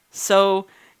 So,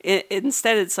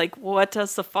 instead it's like, what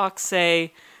does the fox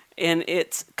say? And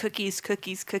it's cookies,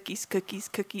 cookies, cookies, cookies,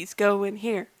 cookies, go in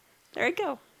here. There you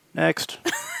go. Next.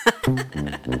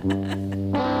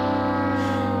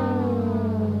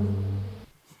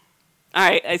 All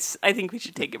right, I think we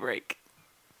should take a break.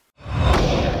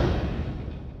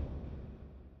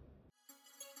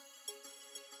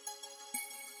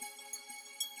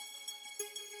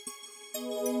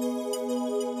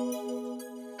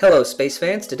 Hello, space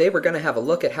fans. Today we're going to have a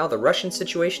look at how the Russian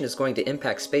situation is going to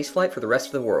impact spaceflight for the rest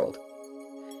of the world.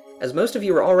 As most of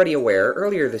you are already aware,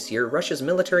 earlier this year, Russia's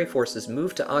military forces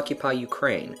moved to occupy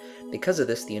Ukraine. Because of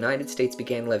this, the United States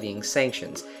began levying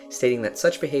sanctions, stating that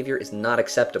such behavior is not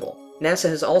acceptable. NASA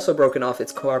has also broken off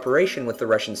its cooperation with the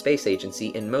Russian Space Agency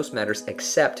in most matters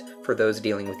except for those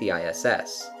dealing with the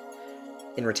ISS.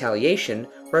 In retaliation,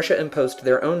 Russia imposed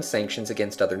their own sanctions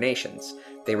against other nations.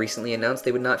 They recently announced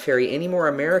they would not ferry any more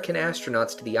American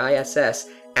astronauts to the ISS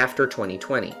after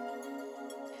 2020.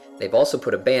 They've also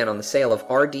put a ban on the sale of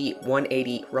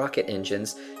RD-180 rocket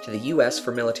engines to the US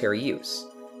for military use.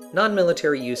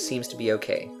 Non-military use seems to be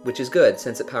okay, which is good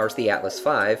since it powers the Atlas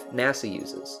V NASA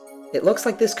uses. It looks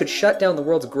like this could shut down the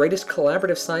world's greatest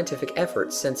collaborative scientific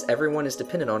effort since everyone is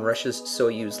dependent on Russia's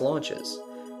Soyuz launches.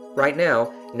 Right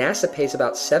now, NASA pays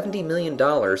about $70 million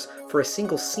for a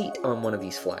single seat on one of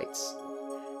these flights.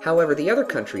 However, the other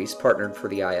countries partnered for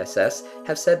the ISS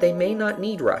have said they may not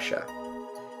need Russia.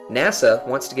 NASA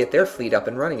wants to get their fleet up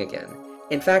and running again.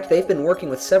 In fact, they've been working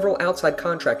with several outside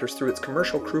contractors through its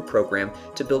Commercial Crew program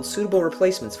to build suitable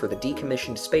replacements for the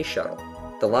decommissioned space shuttle.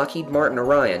 The Lockheed Martin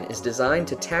Orion is designed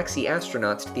to taxi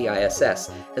astronauts to the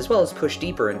ISS, as well as push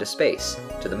deeper into space,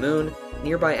 to the Moon,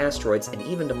 nearby asteroids, and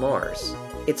even to Mars.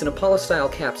 It's an Apollo-style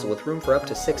capsule with room for up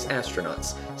to 6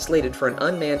 astronauts, slated for an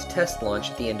unmanned test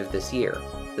launch at the end of this year.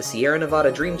 The Sierra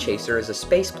Nevada Dream Chaser is a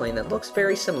spaceplane that looks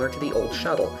very similar to the old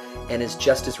shuttle, and is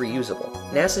just as reusable.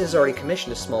 NASA has already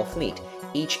commissioned a small fleet,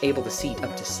 each able to seat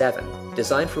up to 7.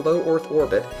 Designed for low Earth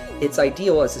orbit, it's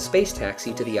ideal as a space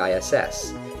taxi to the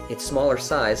ISS. Its smaller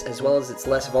size, as well as its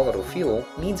less volatile fuel,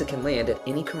 means it can land at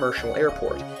any commercial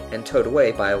airport, and towed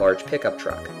away by a large pickup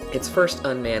truck. Its first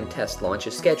unmanned test launch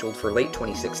is scheduled for late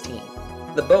 2016.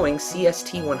 The Boeing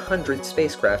CST-100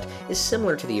 spacecraft is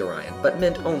similar to the Orion, but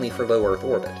meant only for low Earth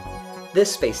orbit.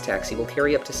 This space taxi will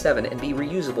carry up to 7 and be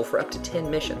reusable for up to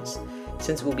 10 missions.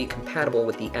 Since it will be compatible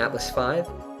with the Atlas V,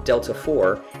 Delta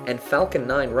IV, and Falcon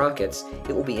 9 rockets,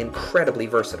 it will be incredibly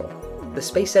versatile. The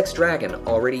SpaceX Dragon,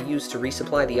 already used to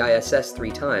resupply the ISS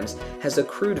 3 times, has a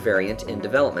crewed variant in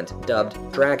development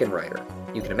dubbed Dragon Rider.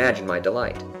 You can imagine my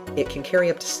delight. It can carry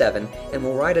up to 7 and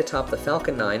will ride atop the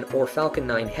Falcon 9 or Falcon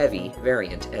 9 Heavy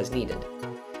variant as needed.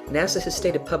 NASA has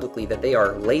stated publicly that they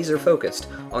are laser-focused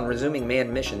on resuming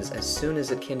manned missions as soon as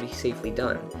it can be safely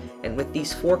done, and with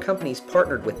these 4 companies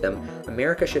partnered with them,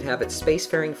 America should have its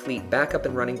spacefaring fleet back up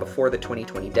and running before the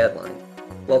 2020 deadline,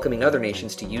 welcoming other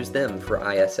nations to use them for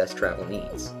ISS travel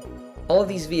needs. All of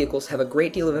these vehicles have a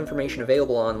great deal of information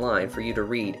available online for you to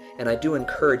read, and I do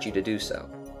encourage you to do so.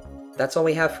 That's all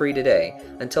we have for you today.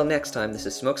 Until next time, this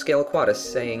is Smokescale Aquatus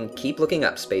saying, keep looking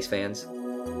up, space fans.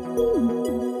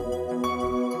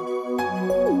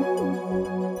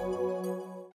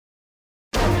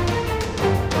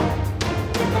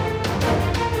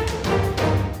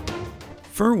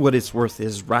 For What It's Worth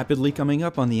is rapidly coming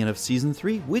up on the end of Season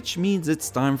 3, which means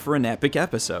it's time for an epic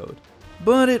episode.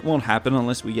 But it won't happen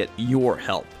unless we get your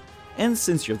help. And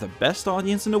since you're the best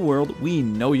audience in the world, we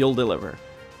know you'll deliver.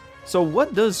 So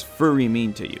what does furry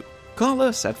mean to you? Call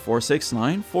us at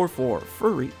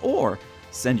 469-44-FURRY or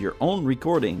send your own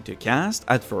recording to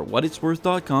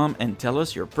cast@forwhatitsworth.com and tell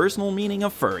us your personal meaning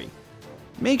of furry.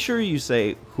 Make sure you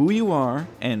say who you are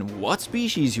and what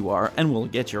species you are, and we'll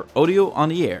get your audio on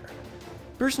the air.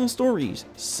 Personal stories,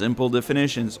 simple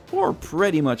definitions, or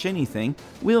pretty much anything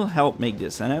will help make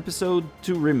this an episode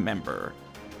to remember.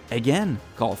 Again,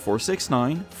 call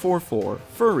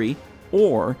 469-44-FURRY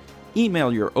or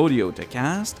email your audio to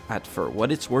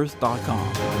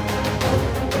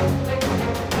cast@forwhatitsworth.com.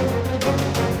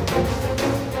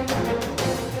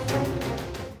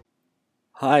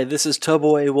 Hi, this is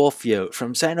Toboe Wolfyote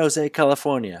from San Jose,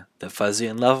 California, the fuzzy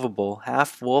and lovable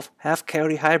half-wolf,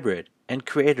 half-coyote hybrid, and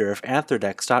creator of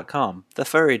Anthrodex.com, the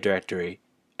furry directory.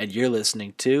 And you're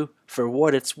listening to For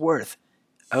What It's Worth.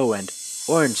 Oh, and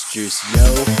orange juice,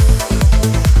 yo!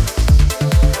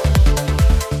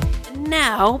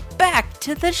 Now, back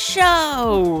to the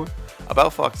show!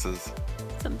 About foxes.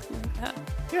 Something like that.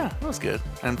 Yeah, that was good.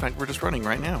 In fact, we're just running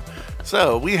right now.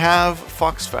 So, we have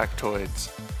Fox Factoids,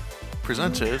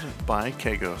 presented by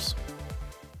Kagos.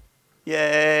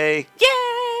 Yay! Yay!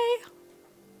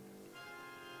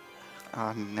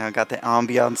 Now got the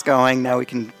ambiance going. Now we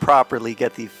can properly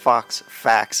get the Fox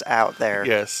facts out there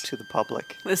Yes. to the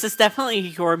public. This is definitely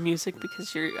your music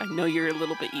because I know you're a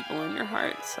little bit evil in your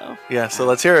heart, so. Yeah, so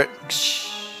let's hear it.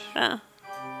 Yeah.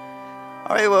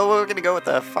 All right, well, we're going to go with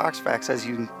the Fox facts. As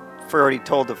you already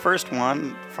told the first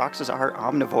one, foxes are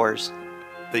omnivores.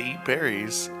 They eat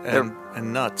berries They're-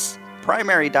 and nuts.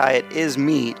 Primary diet is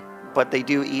meat, but they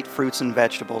do eat fruits and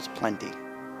vegetables plenty.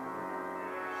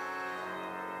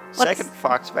 Second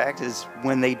fox fact is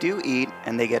when they do eat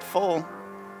and they get full,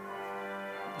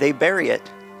 they bury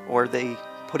it or they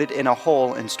put it in a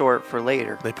hole and store it for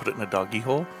later. They put it in a doggy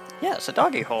hole. Yes, a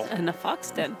doggy hole In a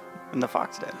fox den. in the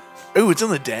fox den. Ooh, it's in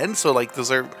the den? So, like, does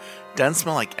their den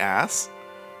smell like ass?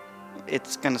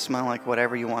 It's going to smell like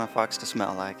whatever you want a fox to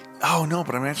smell like. Oh, no,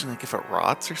 but I imagine, like, if it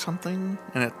rots or something,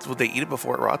 and would they eat it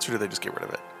before it rots, or do they just get rid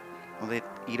of it? Well, they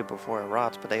eat it before it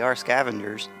rots, but they are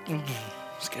scavengers.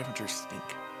 Scavengers stink.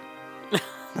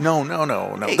 No.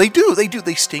 Hey. They do.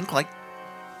 They stink like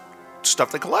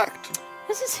stuff they collect.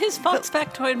 This is his fox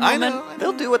factoid moment. I know.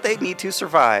 They'll do what they need to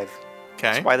survive.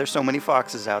 Okay. That's why there's so many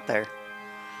foxes out there.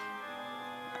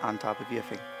 On top of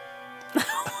yiffing.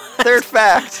 Third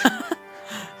fact.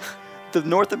 The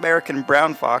North American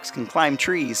brown fox can climb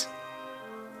trees.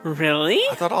 Really?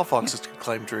 I thought all foxes could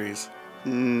climb trees.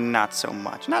 Not so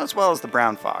much. Not as well as the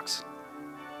brown fox.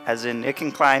 As in, it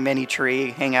can climb any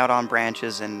tree, hang out on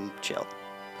branches, and chill.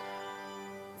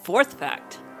 Fourth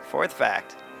fact. Fourth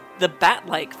fact. The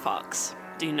bat-like fox.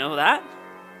 Do you know that?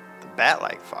 The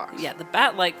bat-like fox. Yeah, the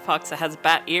bat-like fox that has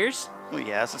bat ears. Well,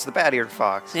 yes, it's the bat-eared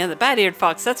fox. Yeah, the bat-eared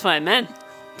fox, that's what I meant.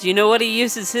 Do you know what he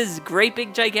uses his great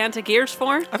big gigantic ears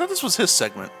for? I thought this was his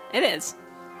segment. It is.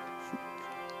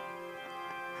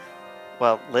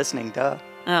 Well, listening, duh.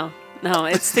 Oh, no,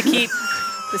 it's to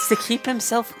keep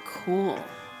himself cool.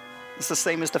 It's the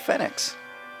same as the phoenix.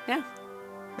 Yeah.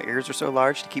 The ears are so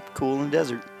large to keep cool in the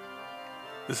desert.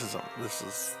 This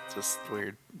is just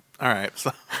weird. All right.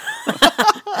 So,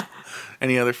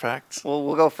 any other facts? Well,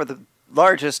 we'll go for the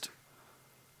last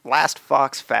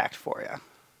fox fact for you.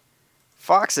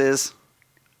 Foxes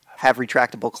have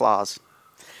retractable claws,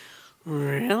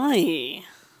 Really?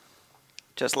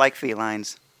 just like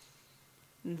felines.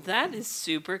 That is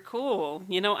super cool.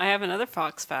 You know, I have another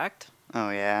fox fact. Oh,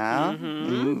 yeah?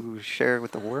 Mm-hmm. Ooh, share it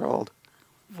with the world.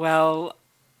 Well,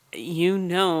 do you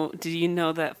know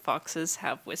that foxes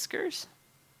have whiskers?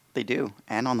 They do,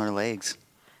 and on their legs.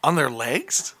 On their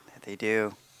legs? They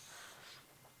do.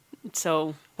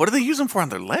 So, What do they use them for on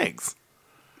their legs?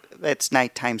 It's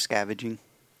nighttime scavenging.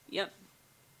 yep.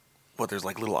 What, there's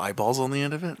like little eyeballs on the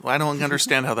end of it? Well, I don't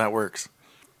understand how that works.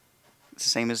 It's the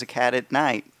same as a cat at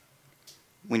night.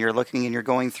 When you're looking and you're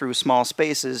going through small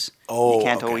spaces, Oh, you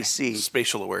can't okay. always see.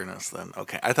 Spatial awareness, then.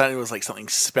 Okay. I thought it was like something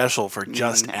special for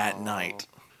just No. at night.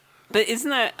 But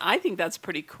I think that's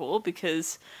pretty cool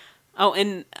because,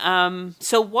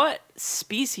 so what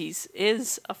species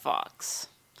is a fox?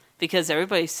 Because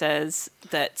everybody says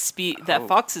that that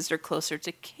foxes are closer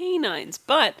to canines,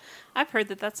 but I've heard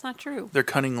that that's not true. They're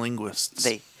cunning linguists.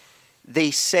 They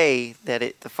say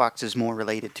that the fox is more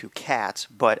related to cats,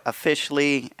 but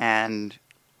officially and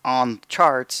on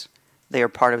charts, they are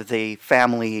part of the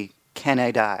family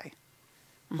Canidae,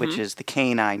 which is the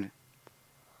canine.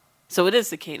 So it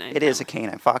is the canine. It is a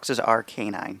canine. Foxes are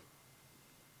canine.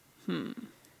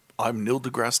 I'm Neil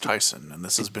deGrasse Tyson, and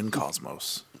this has been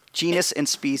Cosmos. Genus and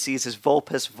species is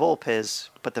Vulpes vulpes,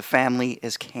 but the family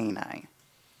is canine.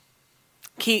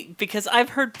 because I've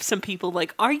heard some people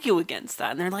like argue against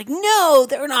that, and they're like, no,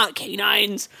 they're not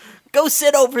canines. Go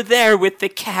sit over there with the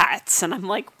cats. And I'm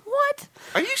like, what?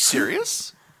 Are you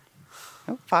serious?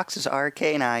 No, foxes are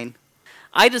canine.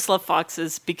 I just love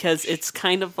foxes because it's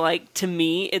kind of like, to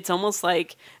me, it's almost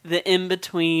like the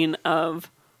in-between of,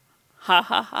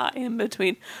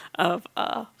 in-between of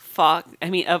a fox,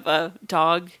 of a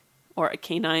dog or a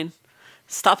canine.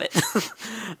 Stop it.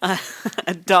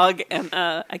 A dog and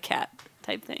a cat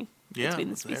type thing. Yeah, between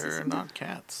the species. they're not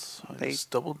cats. They-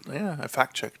 I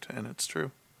fact-checked, and it's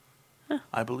true.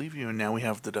 I believe you, and now we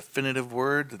have the definitive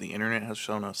word that the internet has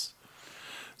shown us.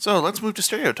 So let's move to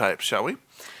stereotypes, shall we?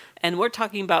 And we're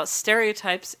talking about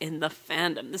stereotypes in the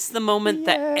fandom. This is the moment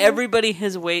that everybody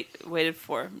has waited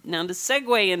for. Now, to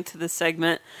segue into the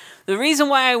segment, the reason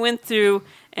why I went through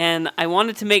and I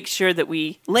wanted to make sure that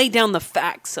we lay down the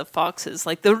facts of foxes,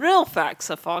 like the real facts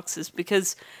of foxes,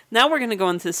 because now we're going to go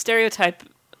into stereotype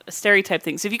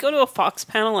things. If you go to a fox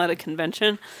panel at a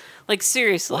convention, like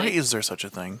seriously. Why is there such a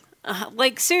thing?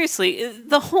 Seriously,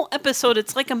 the whole episode,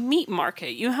 it's like a meat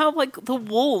market. You have, like, the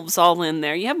wolves all in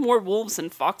there. You have more wolves than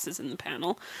foxes in the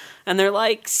panel. And they're,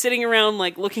 like, sitting around,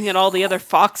 like, looking at all the other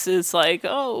foxes, like,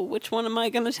 oh, which one am I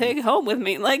going to take home with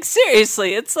me? Like,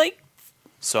 seriously, it's, like,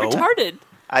 retarded.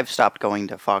 I've stopped going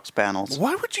to fox panels.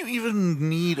 Why would you even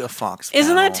need a fox panel?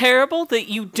 Isn't that terrible that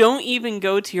you don't even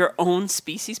go to your own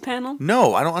species panel?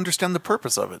 No, I don't understand the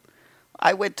purpose of it.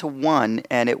 I went to one,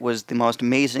 and it was the most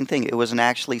amazing thing. It was an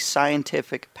actually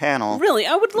scientific panel. Really?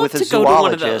 I would love with to go to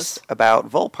one of zoologist those. about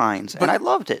vulpines, and I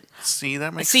loved it. See,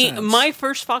 that makes sense. See, my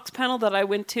first fox panel that I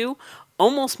went to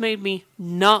almost made me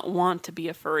not want to be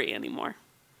a furry anymore.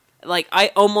 Like, I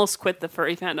almost quit the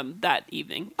furry fandom that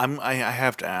evening. I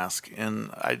have to ask, and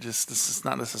this is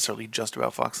not necessarily just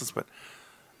about foxes, but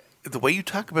the way you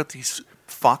talk about these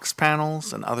fox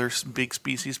panels and other big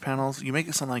species panels, you make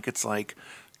it sound like it's like,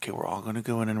 okay, we're all going to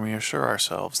go in and reassure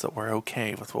ourselves that we're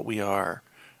okay with what we are.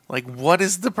 Like, what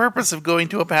is the purpose of going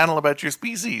to a panel about your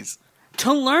species?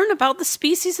 To learn about the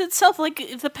species itself,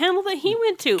 like the panel that he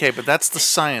went to. Okay, but that's the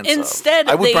science. Instead,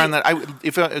 I would they- brand that. I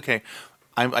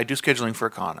do scheduling for a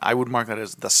con. I would mark that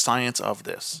as the science of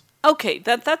this. Okay,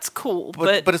 that's cool,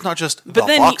 But it's not just the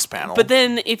then fox panel. But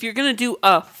then, if you're gonna do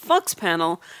a fox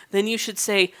panel, then you should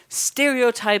say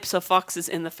stereotypes of foxes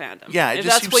in the fandom. Yeah, it if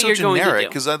just that's seems what so you're going to generic, do.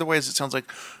 because otherwise it sounds like,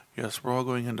 yes, we're all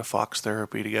going into fox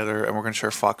therapy together, and we're going to share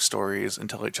fox stories and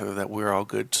tell each other that we're all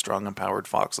good, strong, empowered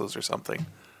foxes or something.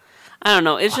 I don't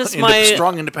know. It's just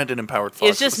Strong, independent, empowered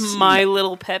foxes. It's just my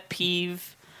little pet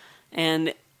peeve.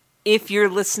 And if you're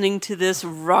listening to this,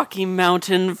 Rocky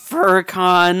Mountain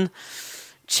FurCon,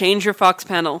 change your fox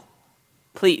panel,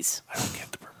 please. I don't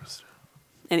get the purpose.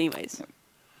 Anyways,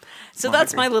 so No, I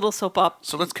that's agree. my little soap op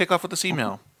So let's kick off with this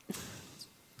email.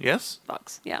 Yes?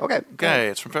 fox. Yeah. Okay. Okay,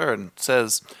 it's from Farron. It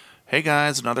says, hey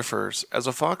guys and other furs. As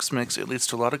a fox mix, it leads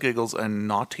to a lot of giggles and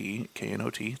naughty,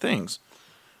 K-N-O-T, things.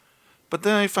 But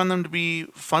then I find them to be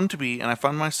fun to be, and I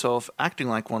find myself acting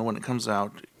like one when it comes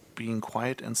out, being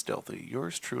quiet and stealthy.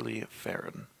 Yours truly,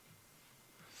 Farron.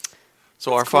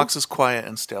 So our fox is quiet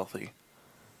and stealthy.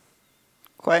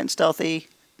 Quiet and stealthy,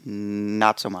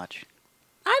 not so much.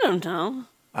 I don't know.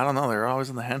 I don't know, they're always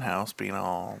in the hen house being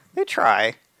all... They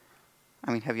try.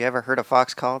 I mean, have you ever heard a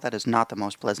fox call? That is not the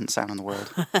most pleasant sound in the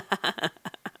world.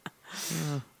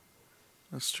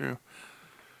 That's true.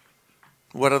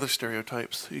 What other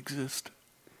stereotypes exist?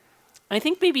 I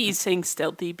think maybe he's saying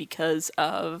stealthy because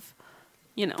of,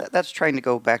 That's trying to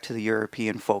go back to the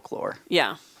European folklore.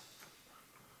 yeah,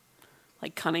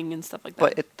 like cunning and stuff like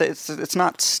that. But it's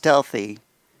not stealthy,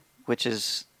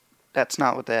 that's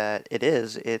not what it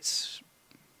is. It's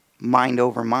mind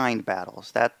over mind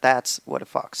battles. That's what a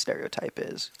fox stereotype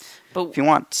is. But If you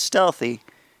want stealthy,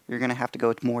 you're going to have to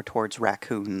go more towards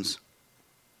raccoons.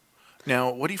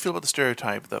 Now, what do you feel about the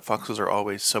stereotype that foxes are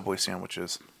always Subway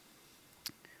sandwiches?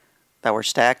 That were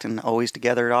stacked and always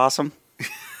together at awesome.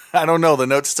 I don't know, the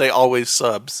notes say always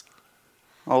subs.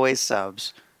 Always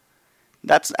subs.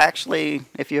 That's actually,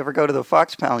 if you ever go to the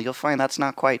fox panel, you'll find that's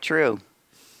not quite true.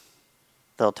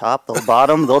 They'll top, they'll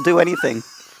bottom, they'll do anything.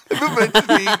 I'm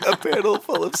imagining a panel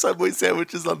full of Subway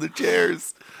sandwiches on the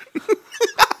chairs.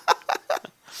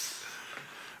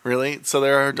 Really? So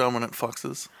there are dominant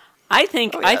foxes? I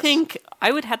think Oh, I yes. think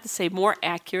I would have to say more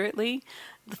accurately,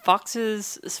 the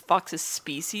fox's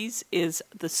species is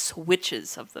the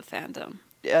switches of the fandom.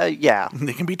 Yeah,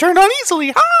 They can be turned on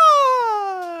easily. Ha!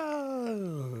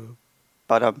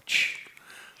 but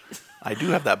I do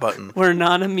have that button. We're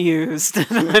not amused.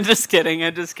 I'm just kidding.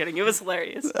 It was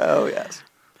hilarious. oh yes.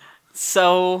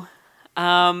 So,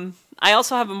 I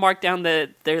also have a mark down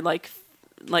that they're like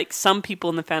like some people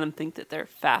in the fandom think that they're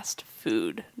fast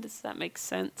food. Does that make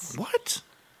sense? What?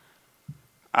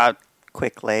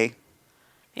 Quickly.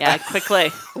 Yeah, quickly.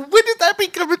 When did that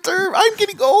become a term? I'm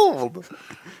getting old.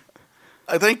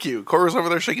 I thank you. Cora's over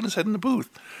there shaking his head in the booth.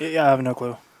 Yeah, I have no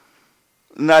clue.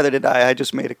 Neither did I. I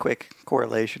just made a quick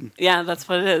correlation. Yeah, that's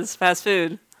what it is. Fast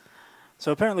food.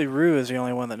 So apparently Rue is the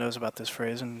only one that knows about this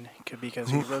phrase, and it could be because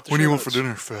he wrote the What do show you want for notes.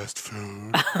 dinner? Fast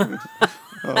food.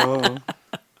 Oh.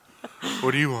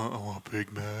 What do you want? I want a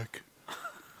Big Mac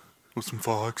with some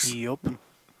Fox. Yup.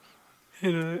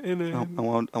 I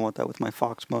want that with my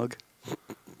Fox mug.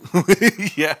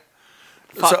 Yeah.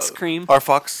 Fox cream. Are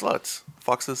Fox sluts?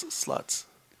 Fox's sluts.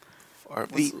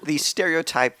 The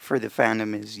stereotype for the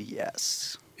fandom is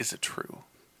yes. Is it true?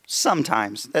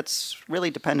 Sometimes. That's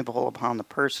really dependable upon the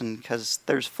person, because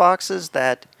there's foxes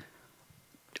that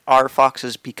are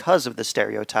foxes because of the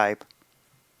stereotype,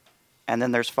 and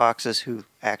then there's foxes who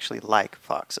actually like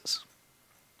foxes.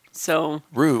 So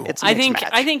Rue. It's I mixed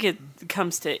match. think it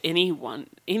comes to anyone,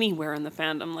 anywhere in the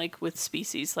fandom, like with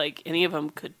species, like any of them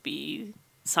could be,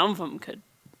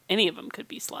 any of them could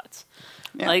be sluts.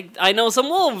 Yeah. Like I know some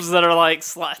wolves that are like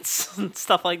sluts and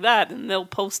stuff like that, and they'll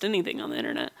post anything on the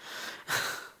internet.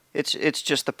 It's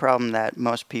just the problem that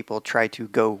most people try to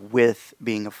go with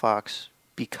being a fox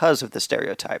because of the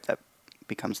stereotype that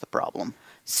becomes the problem.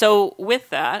 So with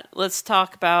that, let's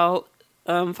talk about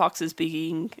foxes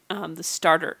being the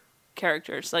starter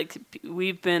characters. Like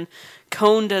we've been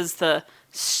coned as the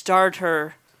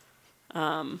starter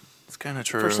It's kind of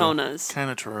true. personas. Kind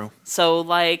of true. So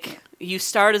like you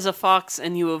start as a fox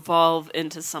and you evolve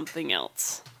into something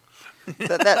else.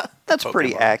 That's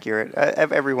pretty Pokemon. accurate.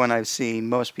 Of everyone I've seen,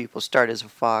 most people start as a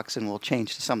fox and will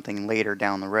change to something later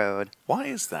down the road. Why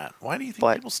is that? Why do you think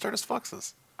But- people start as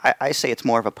foxes? I say it's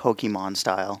more of a Pokemon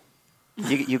style.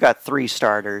 You got 3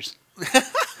 starters. What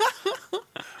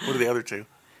are the other two?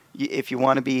 If you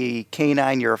want to be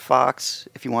canine, you're a fox.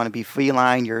 If you want to be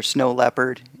feline, you're a snow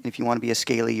leopard. If you want to be a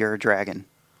scaly, you're a dragon.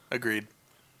 Agreed.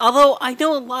 Although I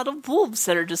know a lot of wolves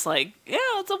that are just like, yeah,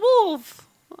 it's a wolf.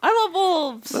 I love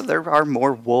wolves. So there are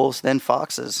more wolves than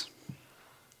foxes.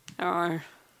 Are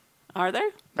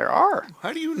there? There are.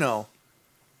 How do you know?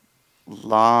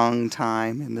 Long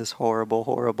time in this horrible,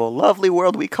 horrible, lovely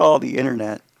world we call the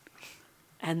internet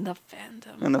And the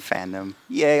fandom. and the fandom.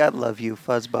 Yay, I love you,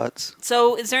 fuzzbutts.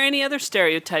 So, is there any other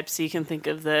stereotypes you can think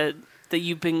of that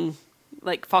you've been,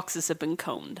 like, foxes have been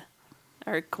coined?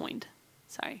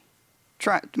 Sorry.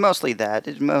 Mostly that.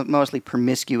 It's mostly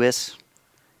promiscuous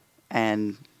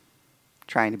and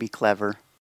trying to be clever.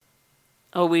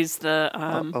 Always the,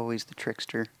 Always the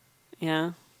trickster.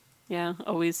 yeah. Yeah,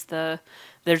 always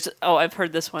I've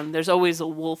heard this one. There's always a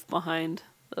wolf behind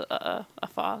a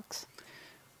fox.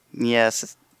 Yes,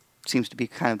 it seems to be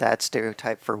kind of that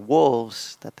stereotype for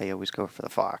wolves that they always go for the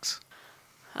fox.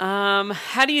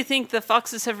 How do you think the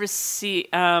foxes have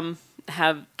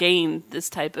gained this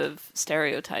type of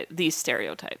these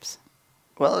stereotypes?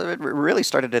 Well, it really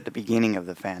started at the beginning of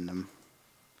the fandom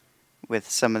with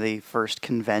some of the first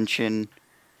convention,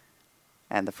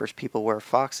 and the first people were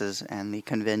foxes, and the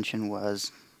convention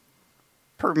was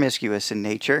promiscuous in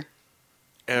nature.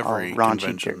 Every raunchy,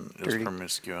 convention is dirty.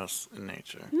 promiscuous in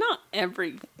nature. Not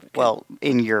every. Well,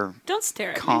 in your Don't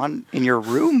stare at me. in your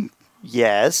room,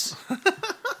 yes.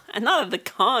 And not at the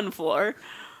con floor.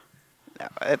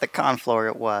 At the con floor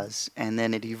it was, and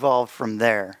then it evolved from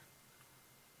there.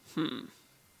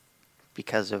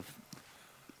 Because of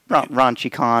raunchy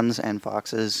cons and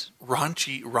foxes.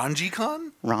 Ranji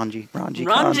Con? Ranji cons.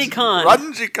 Ranji con.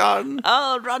 Ranji Con.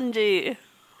 Oh, Ranji.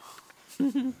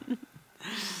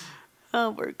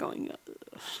 Oh, we're going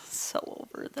so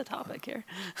over the topic here.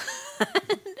 I'm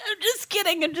just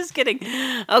kidding.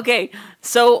 Okay,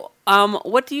 so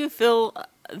what do you feel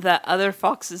that other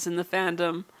foxes in the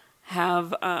fandom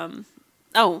have?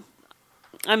 Oh,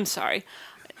 I'm sorry.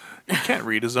 He can't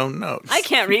read his own notes. I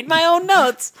can't read my own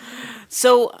notes.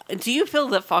 So, do you feel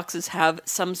that foxes have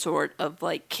some sort of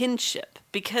like kinship?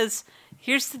 Because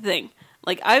here's the thing.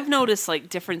 Like I've noticed like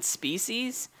different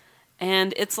species,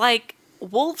 and it's like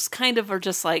wolves kind of are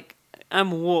just like,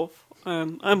 I'm a wolf.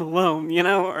 I'm alone, you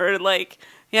know, or like,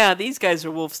 yeah, these guys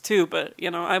are wolves too, but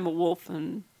you know, I'm a wolf,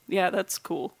 and yeah, that's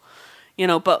cool. You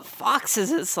know, but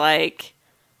foxes, it's like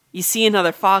you see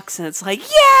another fox and it's like,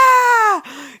 yeah,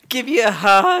 give you a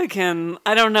hug, and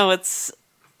I don't know, it's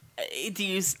do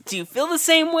you feel the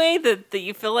same way that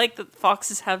you feel like that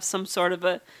foxes have some sort of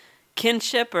a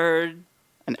kinship or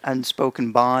An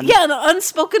unspoken bond. yeah, an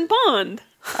unspoken bond?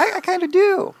 I kind of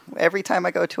do. Every time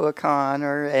I go to a con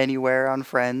or anywhere on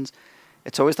Friends,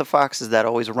 it's always the foxes that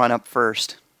always run up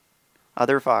first.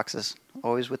 Other foxes,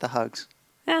 always with the hugs.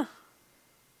 Yeah.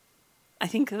 I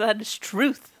think that is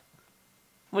truth.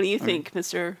 What do you think,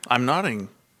 Mr. I'm nodding.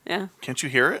 Yeah. Can't you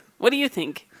hear it? What do you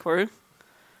think, Koru?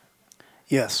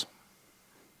 Yes.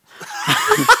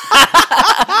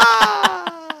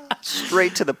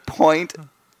 Straight to the point.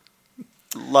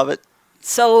 Love it.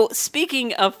 So,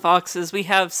 speaking of foxes, we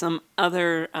have some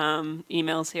other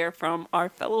emails here from our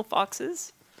fellow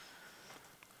foxes.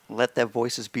 Let their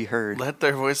voices be heard. Let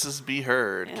their voices be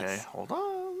heard. Yes. Okay, hold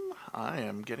on. I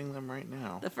am getting them right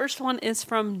now. The first one is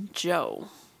from Joe.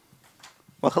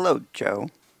 Well, hello, Joe.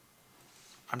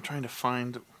 I'm trying to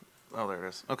find... Oh, there it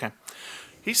is. Okay.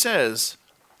 He says,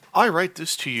 I write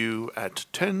this to you at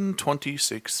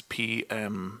 10:26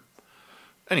 p.m.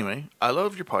 Anyway, I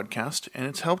love your podcast, and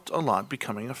it's helped a lot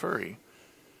becoming a furry.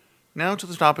 Now to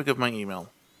the topic of my email.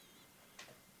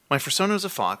 My fursona is a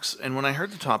fox, and when I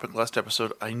heard the topic last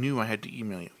episode, I knew I had to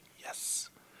email you. Yes.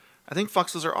 I think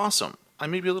foxes are awesome. I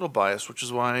may be a little biased, which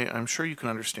is why I'm sure you can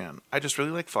understand. I just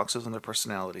really like foxes and their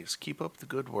personalities. Keep up the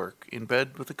good work. In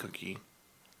bed with a cookie.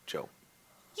 Joe.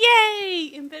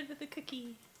 Yay! In bed with a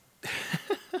cookie.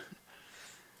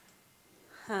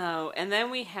 Oh, and then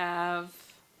we have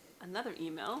another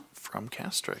email. From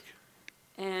Castrick.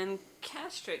 And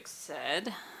Castrick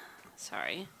said,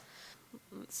 sorry,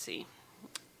 let's see.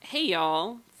 Hey,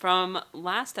 y'all, from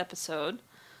last episode.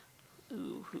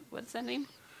 Ooh, what's that name?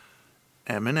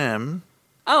 Eminem.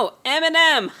 Oh,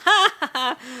 Eminem.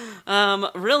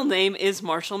 Real name is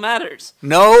Marshall Mathers.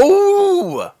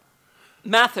 No!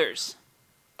 Mathers.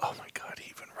 Oh my god, he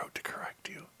even wrote to correct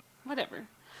you. Whatever.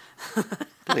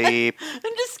 Bleep.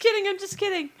 I'm just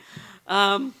kidding.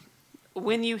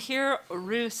 When you hear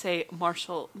Rue say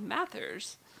Marshall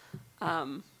Mathers,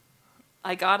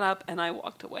 I got up and I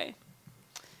walked away.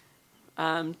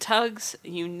 Tugs,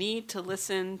 you need to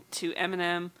listen to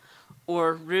Eminem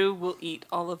or Rue will eat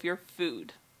all of your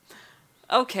food.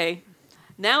 Okay,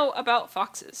 now about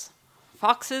foxes.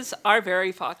 Foxes are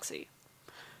very foxy.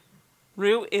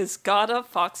 Rue is god of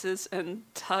foxes and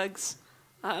Tugs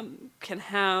can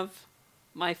have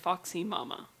my foxy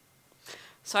mama.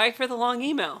 Sorry for the long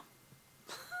email.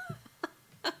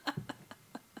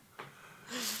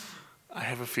 I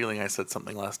have a feeling I said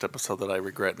something last episode that I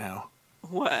regret now.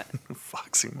 What?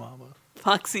 Foxy mama.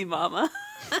 Foxy mama.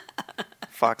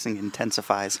 Foxing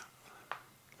intensifies.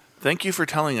 Thank you for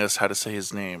telling us how to say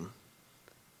his name.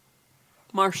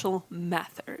 Marshall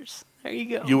Mathers. There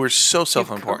you go. You were so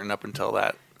self-important up until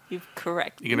that. You've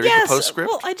correct. You gonna read the postscript?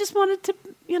 Well, I just wanted to,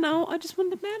 I just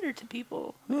wanted to matter to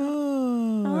people.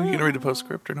 Oh, are you gonna read the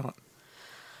postscript or not?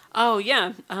 Oh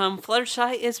yeah.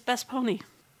 Fluttershy is best pony.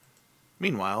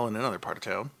 Meanwhile, in another part of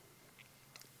town.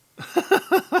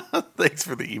 Thanks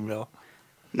for the email.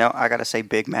 No, I gotta say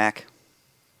Big Mac.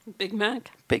 Big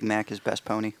Mac. Big Mac is best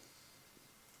pony.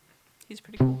 He's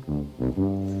pretty cool.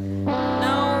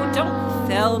 No, don't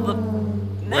sell the.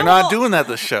 No. We're not doing that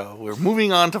this show. We're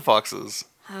moving on to foxes.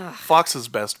 Fox's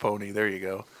best pony. There you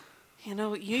go.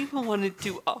 You even wanted to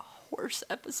do a horse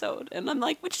episode, and I'm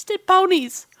like, we just did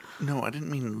ponies. No, I didn't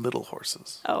mean little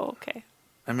horses. Oh, okay.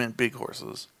 I meant big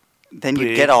horses. Then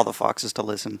you get all the foxes to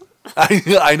listen.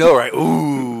 I know, right?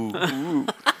 Ooh.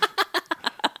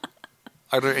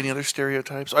 Are there any other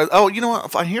stereotypes? Oh, you know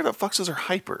what? I hear that foxes are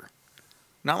hyper.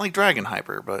 Not like dragon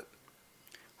hyper, but...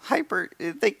 Hyper,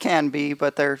 they can be,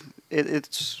 but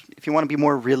it's if you want to be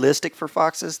more realistic for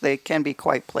foxes, they can be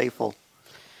quite playful.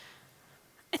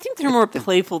 I think they're more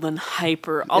playful than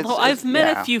hyper. Although I've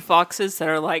met a few foxes that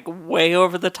are like way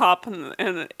over the top,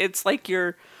 and it's like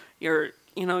your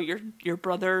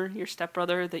brother, your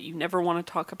stepbrother that you never want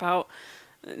to talk about.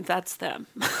 That's them.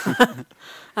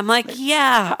 I'm like,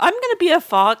 yeah, I'm gonna be a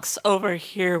fox over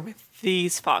here with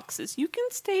these foxes. You can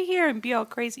stay here and be all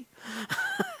crazy.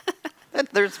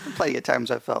 There's plenty of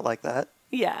times I felt like that.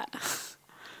 Yeah.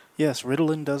 Yes,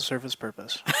 Ritalin does serve its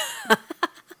purpose.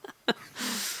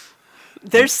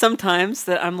 There's some times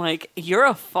that I'm like, you're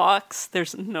a fox.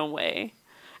 There's no way.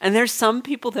 And there's some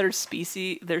people that are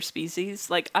species.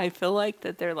 Like, I feel like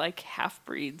that they're like half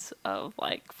breeds of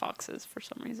like foxes for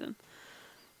some reason.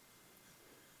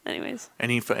 Anyways.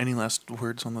 Any last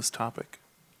words on this topic?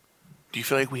 Do you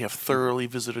feel like we have thoroughly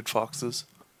visited foxes?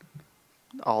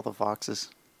 All the foxes.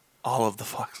 All of the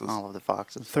foxes. All of the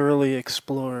foxes. Thoroughly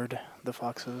explored the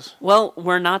foxes. Well,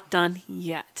 we're not done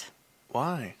yet.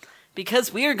 Why?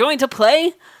 Because we are going to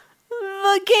play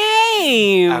the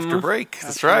game. After break.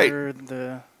 That's right.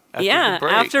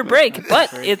 After break.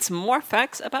 But it's more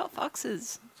facts about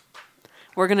foxes.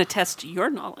 We're going to test your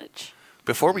knowledge.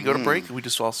 Before we go to break, we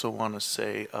just also want to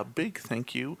say a big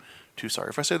thank you to, sorry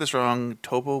if I say this wrong,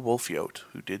 Tobo Wolfiote,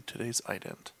 who did today's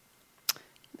ident.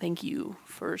 thank you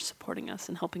for supporting us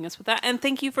and helping us with that. And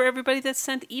thank you for everybody that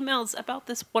sent emails about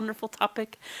this wonderful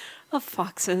topic of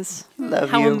foxes. Love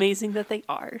How you. amazing that they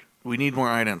are. We need more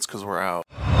idents because we're out.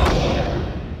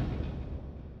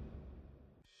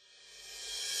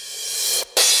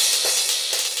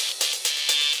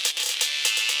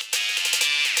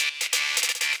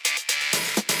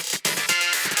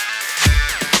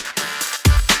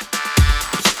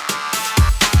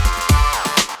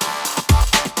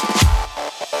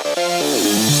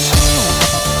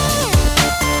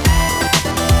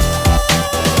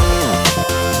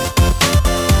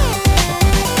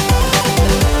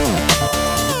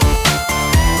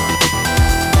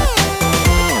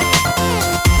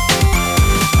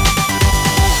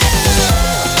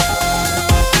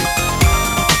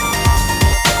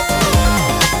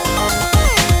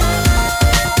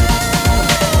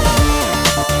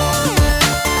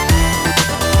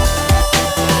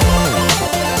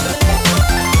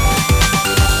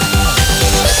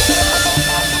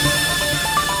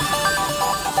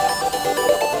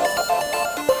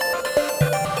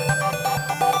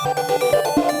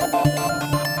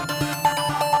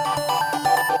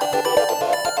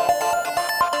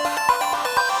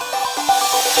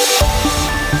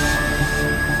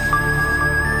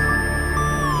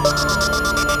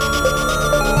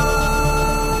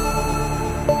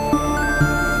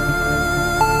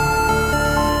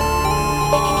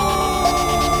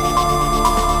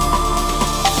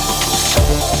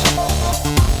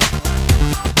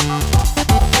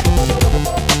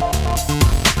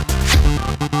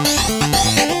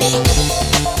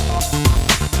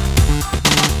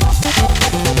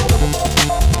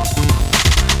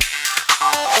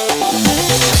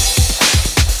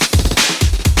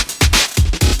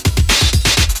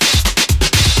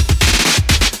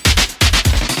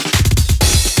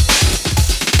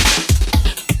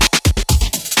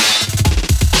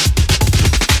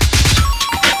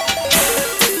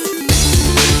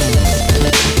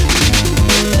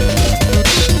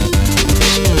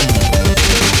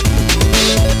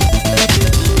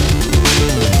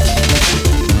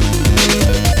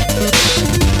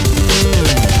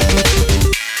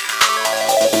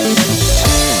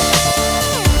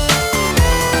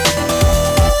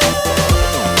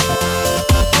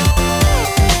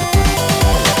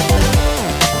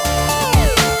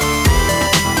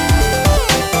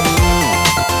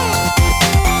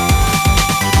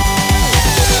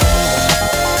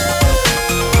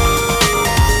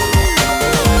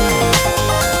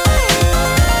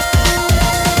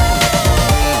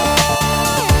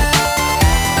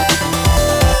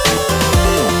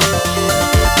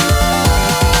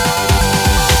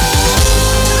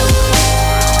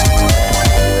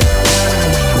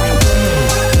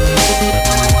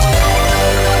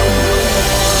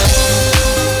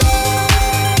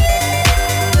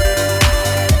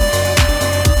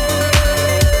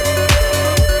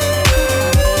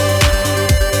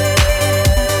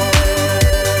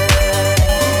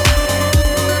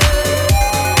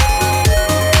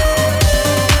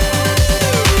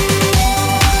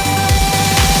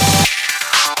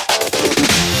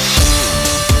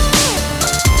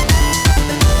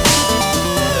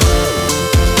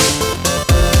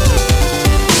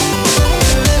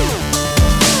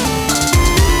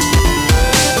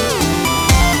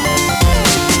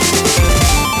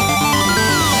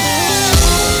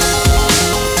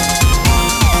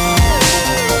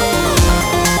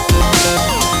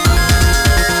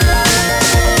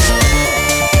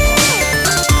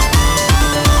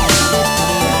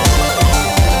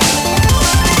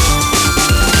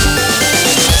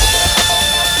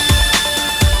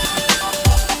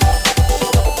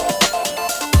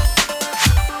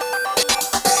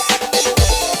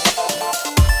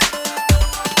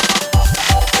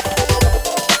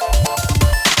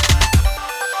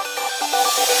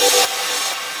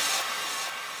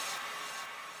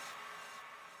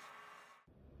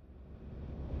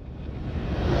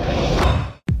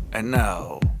 And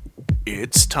now,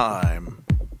 it's time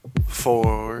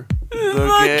for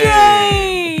the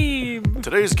game.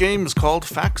 Today's game is called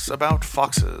Facts About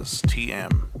Foxes,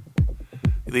 TM.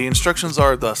 The instructions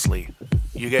are thusly.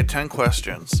 You get 10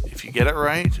 questions. If you get it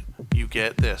right, you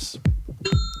get this.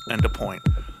 And a point.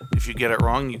 If you get it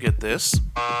wrong, you get this.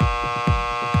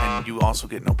 And you also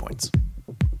get no points.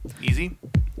 Easy?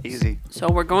 Easy. So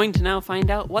we're going to now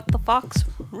find out what the fox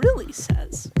really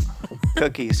says.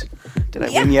 Cookies. Did I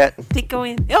win yet? Keep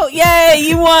going. Oh, yay!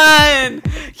 You won!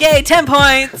 Yay! 10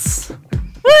 points.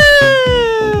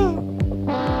 Woo!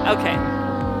 Okay.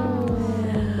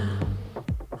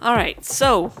 All right.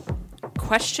 So,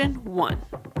 question 1.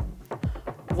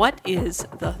 What is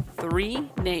the 3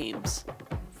 names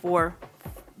for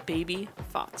baby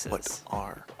foxes. What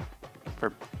are?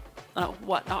 For Oh,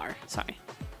 what are? Sorry.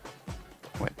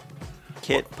 what?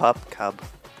 Kit, pup, cub.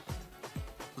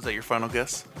 Is that your final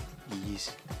guess?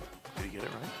 Yes. Did you get it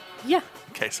right? Yeah.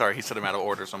 Okay, sorry. He said I'm out of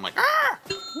order, so I'm like, ah!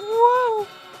 Whoa.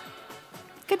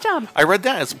 Good job. I read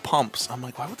that as pumps. I'm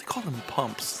like, why would they call them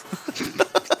pumps? Because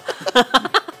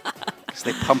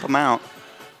they pump them out.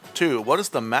 2. What is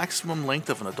the maximum length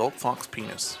of an adult fox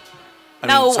penis?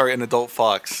 No. An adult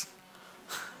fox.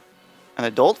 An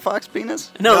adult fox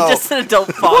penis? No, No. just an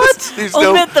adult fox. There's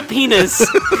no- Omit the penis.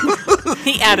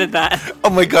 He added that. Oh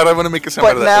my god, I'm gonna make a sound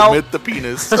But out of that. now- Omit the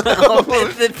penis.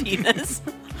 Omit the penis.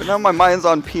 But now my mind's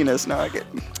on penis. Now I get.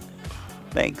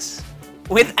 Thanks.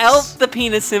 Without the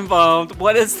penis involved,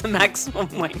 what is the maximum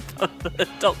length of the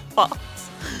adult fox?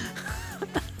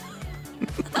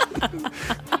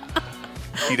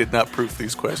 He did not proof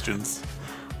these questions.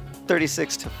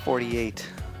 36 to 48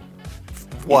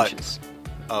 What? inches.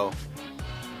 Oh,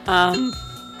 Um.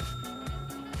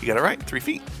 you got it right. 3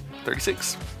 feet.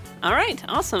 36. All right.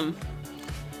 Awesome.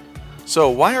 So,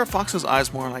 why are foxes'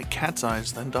 eyes more like cat's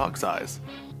eyes than dog's eyes?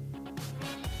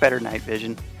 Better night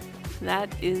vision.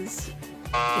 That is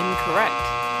incorrect.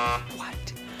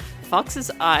 What?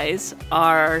 Fox's eyes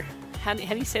are how do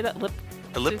you say that?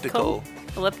 Elliptical.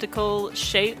 Elliptical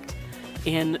shaped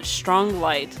in strong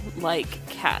light like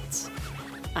cats,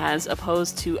 as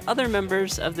opposed to other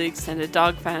members of the extended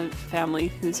dog family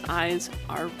whose eyes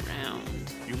are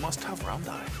round. You must have round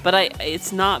eye. But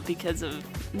it's not because of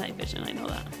night vision. I know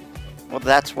that. Well,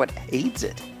 that's what aids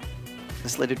it. The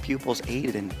slitted pupils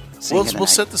aid in seeing We'll in the we'll night.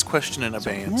 set this question in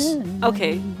abeyance.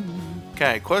 Okay.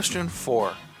 Okay, question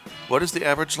 4. What is the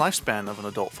average lifespan of an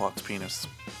adult fox penis?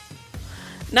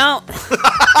 Now,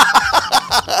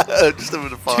 Just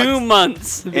of a fox. 2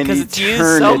 months because it's used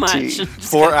so much. eternity.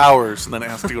 4 hours, and then it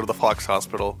has to go to the fox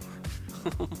hospital.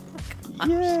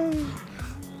 Yay.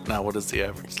 Now, what is the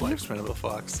average lifespan of a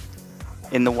fox?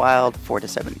 In the wild, 4 to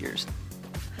 7 years.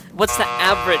 What's the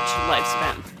average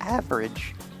lifespan?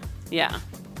 Average. Yeah.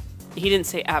 He didn't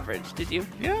say average, did you?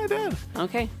 Yeah, I did.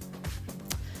 Okay.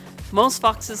 Most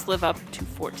foxes live up to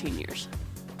 14 years.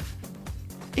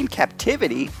 In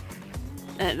captivity,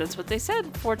 And that's what they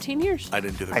said, 14 years. I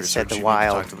didn't do the I research. said the You need to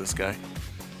wild. Talk to this guy.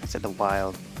 I said the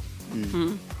wild.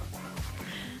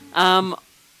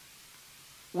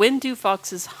 When do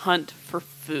foxes hunt for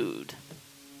food?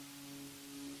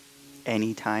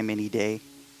 Anytime, any day.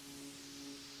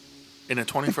 In a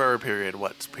 24-hour period,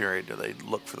 what period do they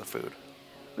look for the food?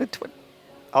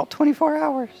 All 24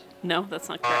 hours. No, that's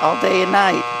not correct. All day and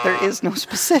night. There is no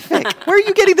specific. Where are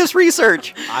you getting this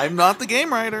research? I'm not the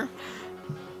game writer.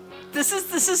 This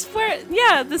is where,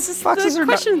 yeah, this is Foxes the are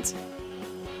not- questions.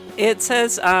 It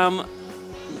says, let's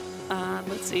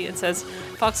see, it says,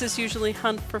 foxes usually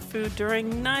hunt for food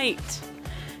during night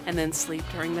and then sleep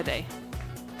during the day.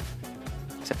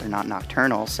 Except they're not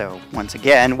nocturnal, so once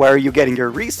again, where are you getting your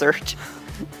research?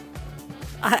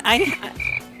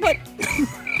 What?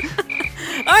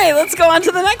 All right, let's go on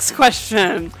to the next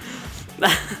question.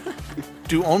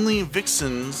 Do only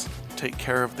vixens take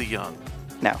care of the young?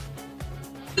 No.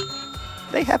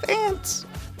 They have ants.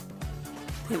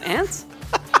 And ants?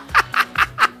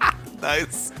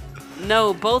 Nice.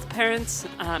 No, both parents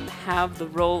have the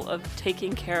role of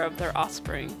taking care of their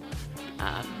offspring,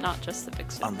 not just the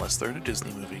vixen. Unless they're in a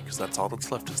Disney movie, because that's all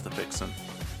that's left is the vixen.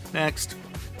 Next.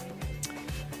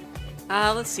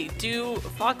 Let's see. Do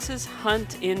foxes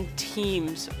hunt in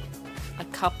teams, a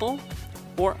couple,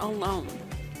 or alone?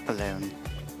 Alone.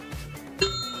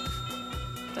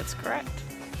 That's correct.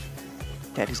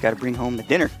 Daddy's got to bring home the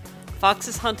dinner.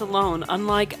 Foxes hunt alone,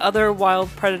 unlike other wild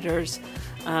predators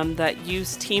that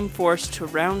use team force to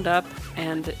round up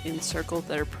and encircle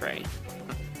their prey.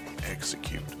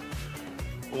 Execute.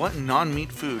 What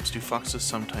non-meat foods do foxes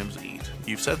sometimes eat?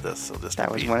 You've said this, so this That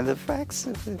could was be- one of the facts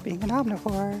of it being an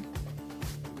omnivore.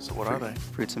 So what are they?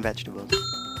 Fruits and vegetables.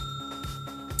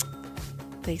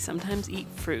 They sometimes eat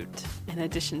fruit in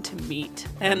addition to meat.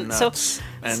 And Nuts.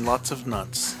 And lots of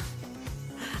nuts.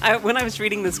 when I was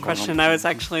reading this question, I was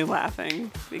actually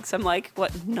laughing because I'm like,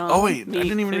 what non Oh wait, I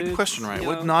didn't even read the question right. You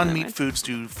What know, non-meat anyway. foods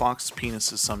do fox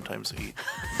penises sometimes eat?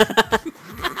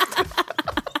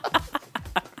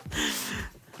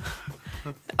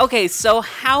 Okay, so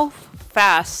how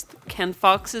fast can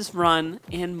foxes run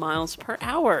in miles per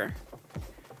hour?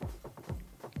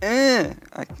 I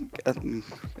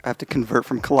have to convert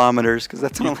from kilometers because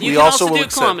that's only You we can also also will do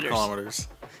accept kilometers. kilometers.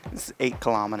 it's 8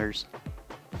 kilometers.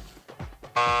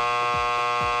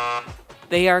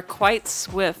 They are quite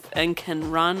swift and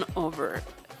can run over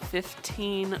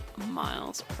 15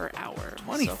 miles per hour.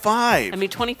 25.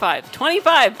 25.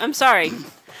 25. I'm sorry. It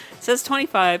says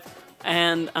 25,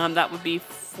 and that would be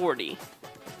 40.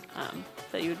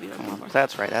 That you would be looking for.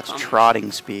 That's right. That's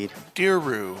trotting speed. Dear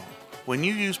Rue, when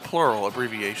you use plural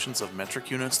abbreviations of metric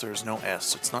units, there is no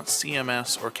S. It's not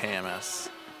CMS or KMS.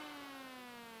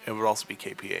 It would also be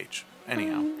KPH.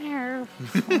 Anyhow.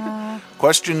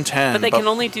 Question 10. But they can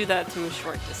only do that to a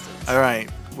short distance. All right.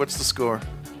 What's the score?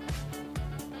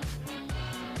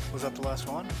 Was that the last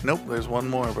one? Nope, there's one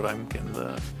more, but I'm getting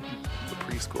the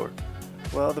pre-score.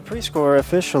 Well, the pre-score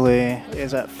officially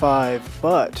is at 5,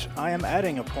 but I am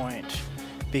adding a point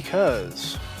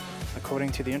because,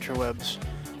 according to the interwebs,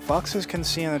 foxes can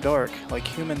see in the dark like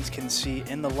humans can see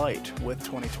in the light with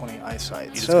 20/20 eyesight.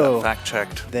 You just So got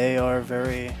fact-checked. they are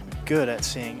very good at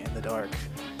seeing in the dark,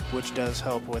 which does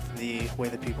help with the way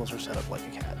the peoples are set up like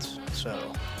a cat's.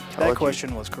 So that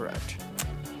question was correct.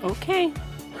 Okay.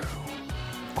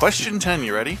 Question 10,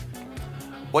 you ready?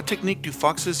 What technique do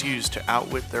foxes use to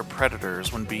outwit their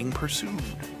predators when being pursued?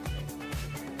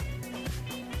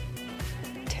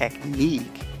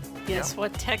 Technique. Yes,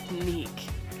 what technique?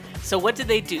 So what did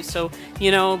they do? So,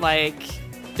 like,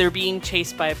 they're being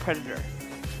chased by a predator.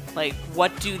 Like,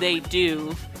 what do they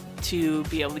do to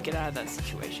be able to get out of that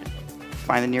situation?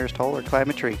 Find the nearest hole or climb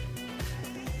a tree.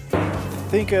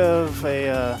 Think of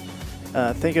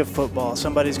football.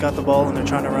 Somebody's got the ball and they're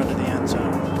trying to run to the end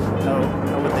zone.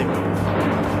 How would they move?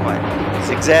 What?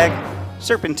 Zigzag?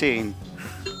 Serpentine.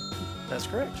 That's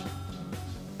correct.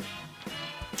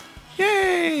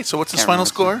 Yay! So what's his Can't final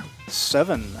remember. score?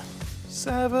 7.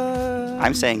 7.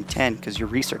 I'm saying 10 because your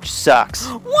research sucks.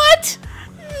 What?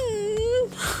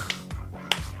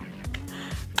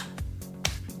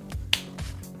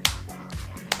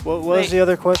 What was Wait. the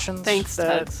other questions Thanks,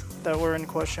 Tugs. that were in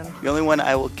question? The only one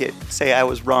I will say I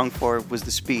was wrong for was the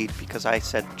speed because I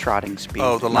said trotting speed,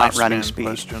 Oh, the not running lifespan speed.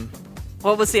 question.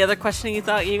 What was the other question you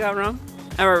thought you got wrong?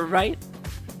 Or right?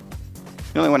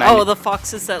 The only one Oh, the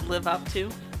foxes that live up to?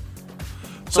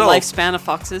 The So, lifespan of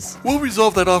foxes? we'll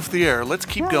resolve that off the air. Let's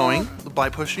keep going by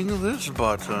pushing this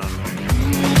button.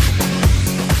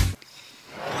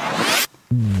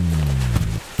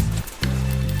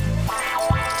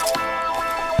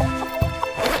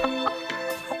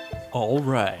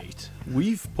 Alright,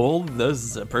 we've pulled the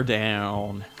zipper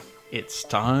down. It's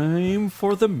time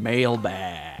for the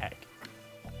mailbag.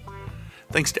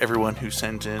 Thanks to everyone who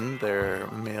sent in their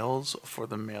mails for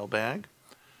the mailbag.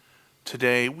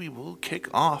 Today we will kick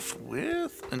off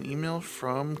with an email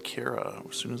from Kira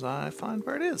as soon as I find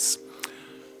where it is.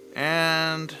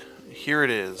 And here it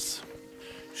is.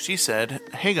 She said,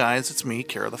 "Hey guys, it's me,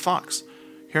 Kira the Fox.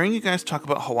 Hearing you guys talk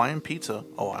about Hawaiian pizza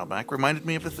a while back reminded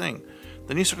me of a thing.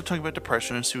 Then you started talking about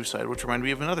depression and suicide, which reminded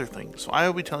me of another thing. So I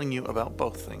will be telling you about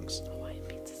both things." Hawaiian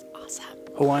pizza's awesome.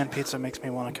 Hawaiian pizza makes me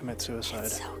want to commit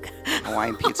suicide. So good.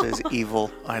 Hawaiian pizza is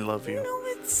evil. I love you. No,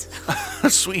 it's...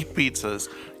 Sweet pizzas.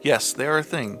 Yes, they are a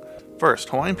thing. First,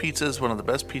 Hawaiian pizza is one of the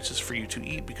best pizzas for you to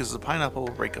eat because the pineapple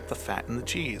will break up the fat in the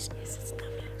cheese.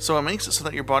 So it makes it so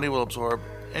that your body will absorb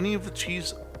any of the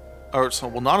cheese,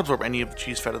 will not absorb any of the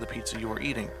cheese fat of the pizza you are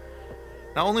eating.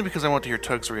 Not only because I want to hear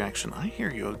Tug's reaction, I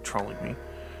hear you trolling me.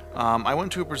 I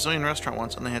went to a Brazilian restaurant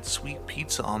once and they had sweet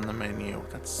pizza on the menu.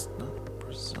 That's not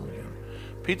Brazilian.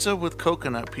 Pizza with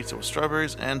coconut, pizza with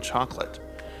strawberries and chocolate.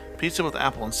 Pizza with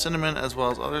apple and cinnamon, as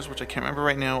well as others which I can't remember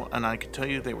right now, and I can tell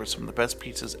you they were some of the best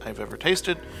pizzas I've ever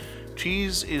tasted.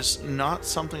 Cheese is not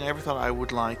something I ever thought I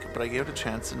would like, but I gave it a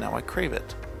chance and now I crave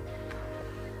it.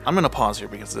 I'm going to pause here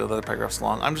because the other paragraph's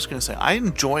long. I'm just going to say, I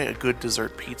enjoy a good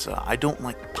dessert pizza. I don't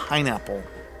like pineapple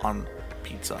on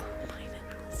pizza.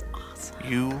 Pineapple is awesome.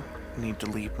 You need to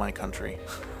leave my country.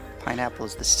 Pineapple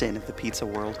is the sin of the pizza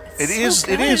world. It is,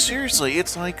 seriously.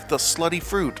 It's like the slutty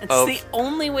fruit It's of... the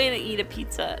only way to eat a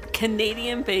pizza.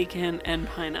 Canadian bacon and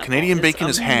pineapple. Canadian bacon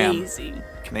is ham. Amazing.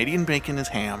 Canadian bacon is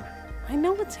ham. I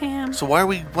know it's ham. So why are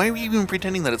we even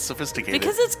pretending that it's sophisticated?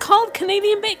 Because it's called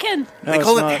Canadian bacon. No, they it's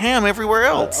call it not. ham everywhere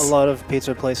else. A lot of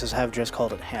pizza places have just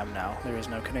called it ham now. There is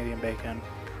no Canadian bacon.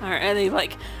 Are they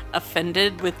like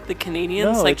offended with the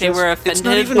Canadians? No, like it they just- were it's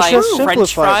not offended even by true. French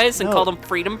Simplifies- fries and no. called them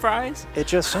freedom fries? It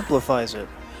just simplifies it.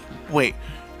 Wait,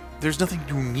 there's nothing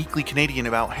uniquely Canadian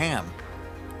about ham.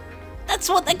 That's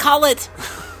what they call it.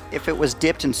 If it was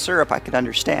dipped in syrup, I could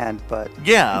understand, but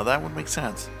Yeah, that would make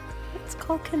sense. It's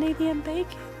called Canadian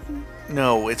bacon.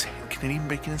 No, it's Canadian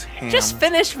bacon is ham. Just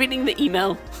finish reading the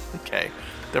email. Okay.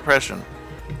 Depression.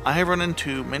 I have run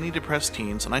into many depressed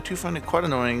teens, and I too find it quite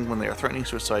annoying when they are threatening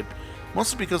suicide,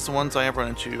 mostly because the ones I have run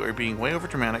into are being way over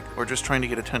dramatic or just trying to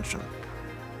get attention.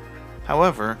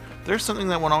 However, there's something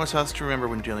that one always has to remember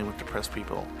when dealing with depressed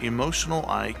people: emotional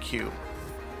IQ.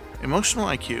 Emotional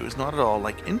IQ is not at all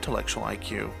like intellectual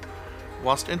IQ.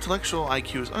 Whilst intellectual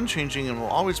IQ is unchanging and will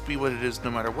always be what it is no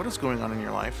matter what is going on in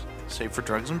your life, save for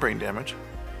drugs and brain damage,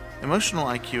 emotional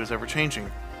IQ is ever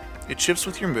changing. It shifts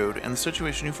with your mood and the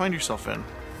situation you find yourself in.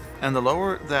 And the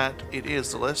lower that it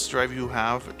is, the less drive you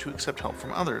have to accept help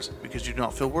from others, because you do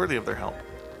not feel worthy of their help.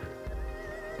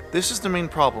 This is the main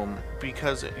problem,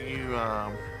 because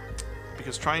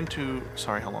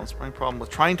my problem with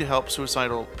trying to help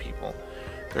suicidal people.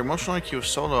 Their emotional IQ is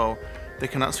so low, they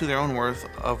cannot see their own worth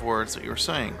of words that you're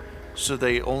saying, so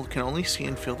they can only see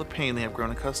and feel the pain they have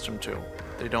grown accustomed to.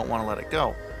 They don't want to let it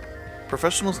go.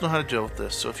 Professionals know how to deal with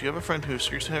this, so if you have a friend who is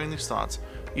seriously having these thoughts,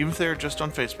 even if they are just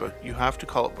on Facebook, you have to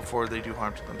call it before they do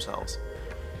harm to themselves.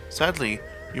 Sadly,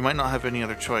 you might not have any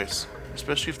other choice,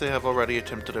 especially if they have already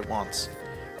attempted it once.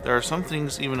 There are some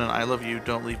things even an I love you,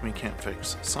 don't leave me can't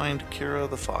fix. Signed, Kira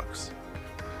the Fox.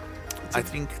 I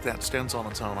think that stands on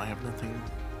its own. I have nothing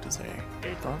to say.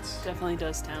 Thoughts? Definitely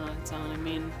does stand on its own. I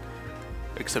mean,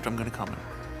 except I'm going to comment.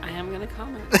 I am going to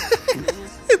comment.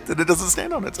 That it doesn't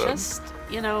stand on its own. Just,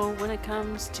 when it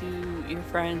comes to your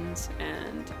friends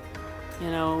and,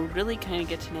 really kind of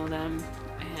get to know them.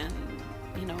 And,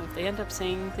 if they end up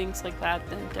saying things like that,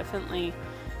 then definitely,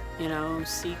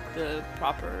 seek the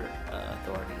proper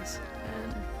authorities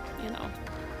and,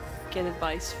 get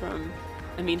advice from,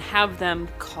 have them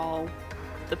call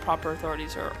the proper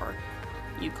authorities or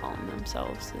you call them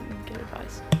themselves and get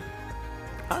advice.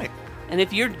 Hi. And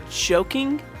if you're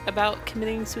joking about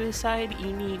committing suicide,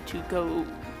 you're going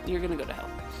to go to hell.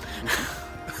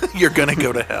 You're going to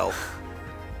go to hell.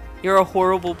 You're a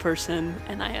horrible person,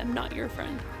 and I am not your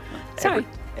friend. Sorry.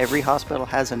 Every hospital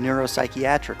has a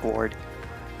neuropsychiatric ward,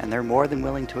 and they're more than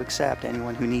willing to accept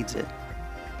anyone who needs it.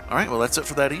 All right, well, that's it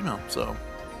for that email. So,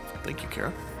 thank you,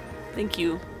 Kara. Thank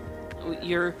you.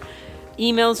 Your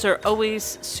emails are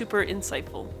always super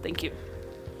insightful. Thank you.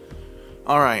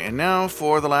 All right, and now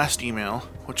for the last email,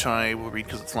 which I will read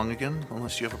because it's long again,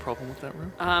 unless you have a problem with that,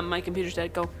 Rue. My computer's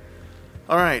dead. Go.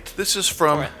 All right, this is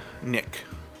from Nick.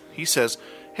 He says,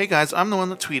 "Hey guys, I'm the one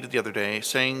that tweeted the other day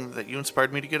saying that you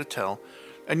inspired me to get a tell,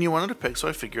 and you wanted a pic, so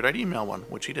I figured I'd email one,"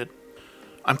 which he did.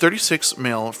 "I'm 36,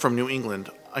 male, from New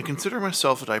England. I consider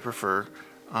myself a diaper fur.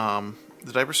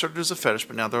 The diaper started as a fetish,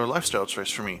 but now they're a lifestyle choice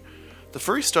for me. The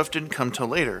furry stuff didn't come till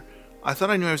later. I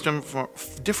thought I knew I was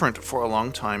different for a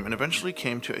long time, and eventually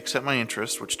came to accept my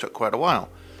interest, which took quite a while.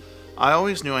 I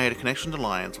always knew I had a connection to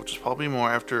lions, which is probably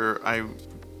more after I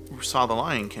saw The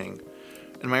Lion King.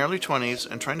 In my early 20s,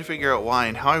 and trying to figure out why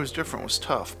and how I was different was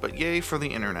tough, but yay for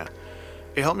the internet.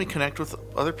 It helped me connect with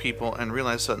other people and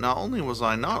realize that not only was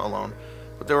I not alone,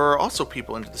 but there were also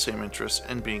people into the same interests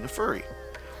and being a furry.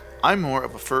 I'm more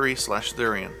of a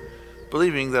furry/therian,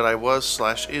 believing that I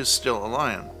was/is still a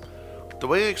lion. The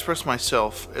way I express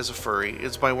myself as a furry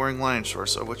is by wearing lion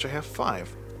shorts, of which I have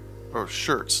 5. Or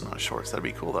shirts, not shorts, that'd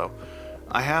be cool though.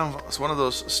 I have one of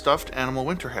those stuffed animal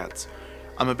winter hats.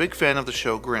 I'm a big fan of the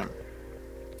show Grimm.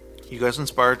 You guys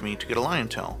inspired me to get a lion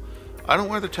tail. I don't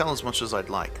wear the tail as much as I'd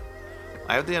like.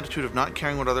 I have the attitude of not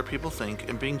caring what other people think,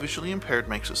 and being visually impaired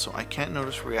makes it so I can't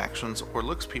notice reactions or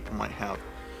looks people might have.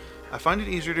 I find it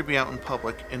easier to be out in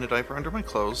public in a diaper under my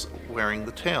clothes wearing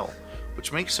the tail,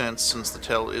 which makes sense since the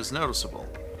tail is noticeable.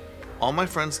 All my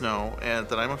friends know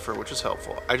that I'm a fur, which is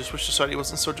helpful. I just wish society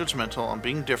wasn't so judgmental on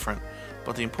being different,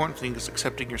 but the important thing is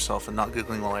accepting yourself and not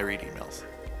giggling while I read emails."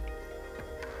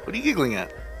 What are you giggling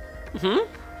at?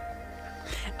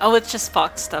 Oh, it's just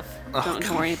Fox stuff. Don't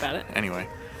worry about it. Anyway.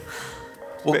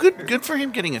 Well, good for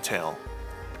him getting a tail.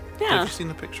 Yeah. Have you seen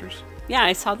the pictures? Yeah,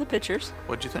 I saw the pictures.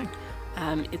 What'd you think?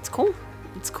 It's cool.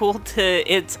 It's cool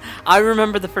I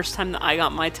remember the first time that I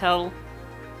got my tail,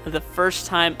 the first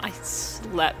time I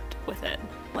slept with it.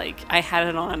 Like, I had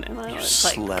it on and I was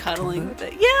like cuddling with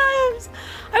it. Yeah,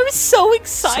 I was so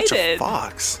excited. Such a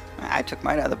fox. I took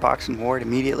mine out of the box and wore it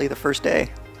immediately the first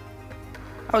day.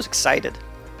 I was excited.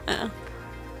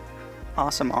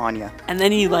 Awesome on ya. And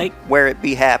then you wear it,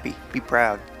 be happy, be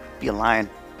proud, be a lion.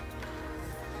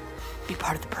 Be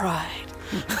part of the pride.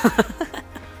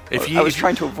 I was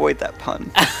trying to avoid that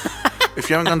pun. If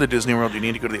you haven't gone to Disney World, you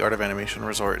need to go to the Art of Animation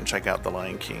Resort and check out the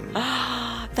Lion King.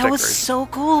 That was so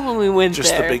cool when we went there.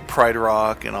 Just the big Pride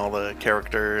Rock and all the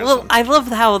characters. Well, I love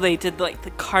how they did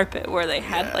the carpet where they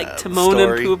had Timon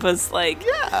and Pumbaa's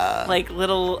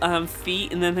little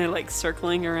feet, and then they're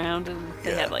circling around, and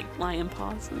they had lion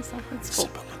paws and stuff. It's cool.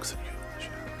 Simba looks at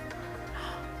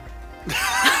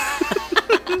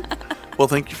you. Well,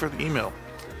 thank you for the email.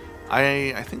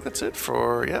 I think that's it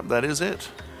that is it.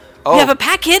 Oh, We have a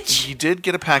package. you did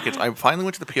get a package. I finally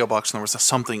went to the P.O. box and there was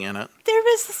something in it.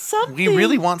 There is something. We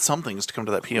really want somethings to come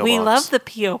to that P.O. We box. love the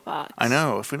P.O. box. I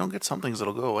know. If we don't get somethings,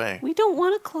 it'll go away. We don't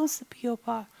want to close the P.O.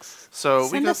 box. So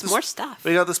Send we got us this, more stuff.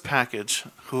 We got this package.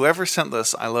 Whoever sent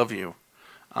this, I love you.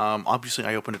 Obviously,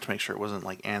 I opened it to make sure it wasn't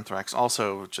like anthrax.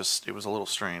 Also, just it was a little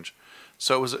strange.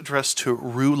 So it was addressed to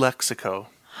Rue Lexico.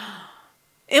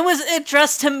 It was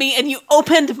addressed to me, and you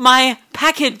opened my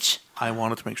package. I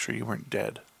wanted to make sure you weren't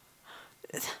dead.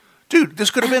 Dude, this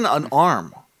could have been an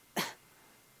arm.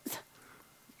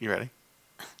 You ready?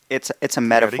 It's a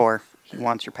metaphor. He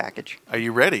wants your package. Are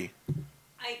you ready?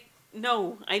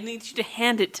 No, I need you to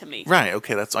hand it to me. Right,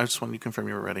 okay, I just wanted you to confirm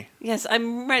you were ready. Yes,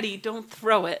 I'm ready. Don't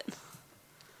throw it.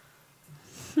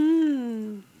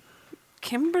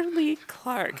 Kimberly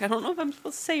Clark. I don't know if I'm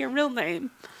supposed to say your real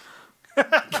name.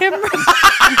 Kimberly.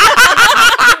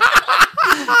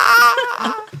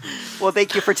 Well,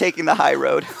 thank you for taking the high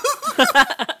road.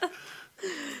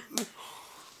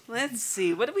 Let's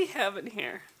see. What do we have in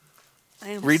here? I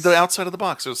am Read the outside of the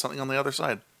box. There's something on the other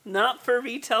side. not for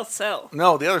retail sale.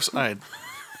 No, the other side.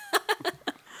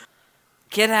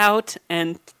 Get out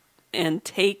and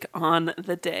take on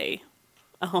the day.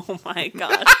 Oh my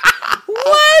god.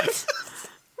 What?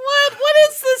 What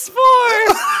is this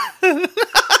for?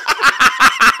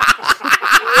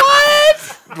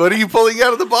 What? What are you pulling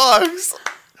out of the box?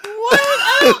 What?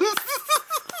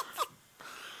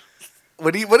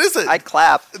 What is it? I'd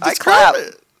clap. I'd Describe clap.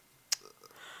 it.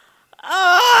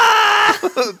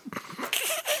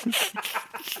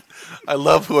 I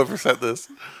love whoever sent this.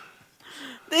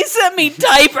 They sent me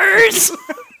diapers.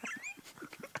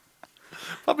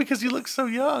 Probably because you look so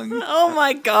young. Oh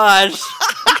my gosh.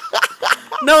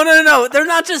 No. They're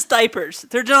not just diapers.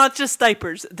 They're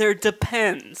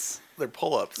Depends. They're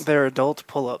pull-ups. They're adult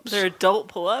pull-ups. They're adult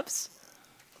pull-ups.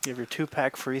 You have your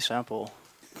 2-pack free sample.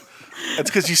 It's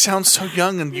because you sound so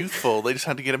young and youthful. They just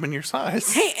had to get them in your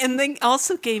size. Hey, and they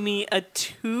also gave me a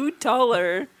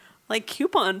 $2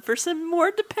 coupon for some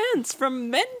more Depends from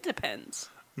Men Depends.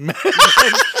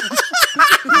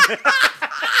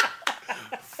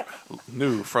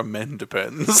 New from Men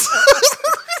Depends.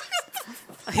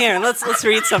 Here, let's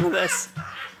read some of this.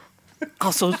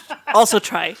 Also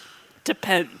try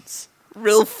Depends.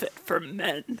 Real fit for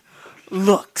men.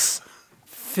 Looks,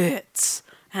 fits,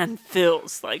 and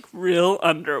feels like real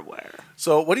underwear.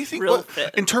 So what do you think? Real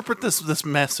fit. Interpret this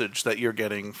message that you're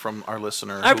getting from our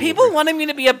listener. Are who- people wanting me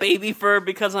to be a baby fur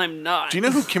because I'm not? Do you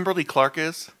know who Kimberly Clark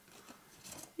is?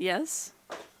 Yes.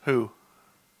 Who?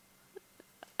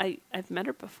 I've met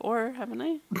her before, haven't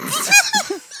I?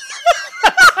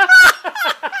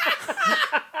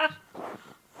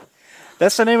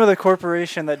 That's the name of the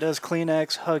corporation that does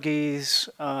Kleenex, Huggies.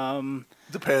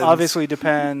 Depends. Obviously,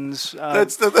 Depends.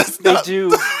 That's They not.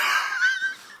 do.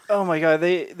 Oh my god,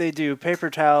 they do paper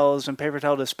towels and paper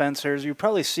towel dispensers. You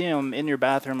probably see them in your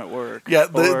bathroom at work. Yeah,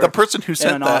 or the person who in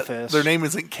sent an that, office. their name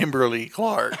isn't Kimberly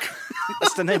Clark.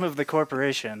 That's the name of the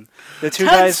corporation. The two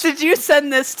Tuts, guys. did you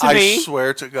send this to I me?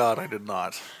 swear to God, I did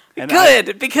not. and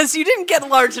Good, because you didn't get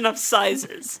large enough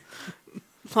sizes.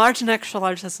 Large and extra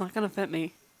large, that's not going to fit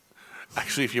me.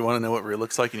 Actually, if you want to know what Rue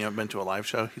looks like and you haven't been to a live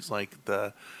show, he's like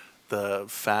the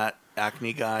fat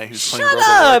acne guy who's playing Shut World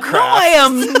up! of No, Warcraft. I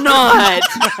am not.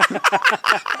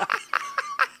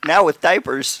 Now with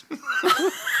diapers.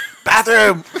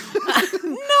 Bathroom!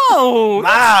 No.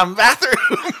 Mom,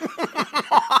 bathroom!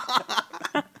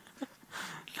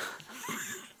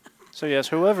 So yes,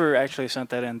 whoever actually sent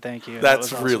that in, thank you. That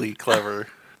That's was awesome. really clever.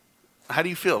 How do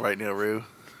you feel right now, Rue?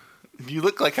 You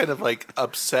look like kind of like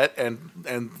upset and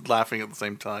laughing at the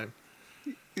same time.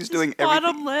 He's doing everything.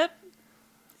 Bottom lip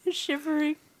is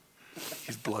shivering.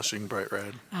 He's blushing bright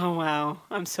red. Oh wow,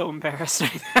 I'm so embarrassed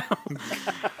right now.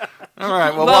 All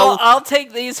right, well, Well, I'll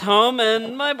take these home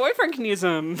and my boyfriend can use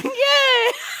them.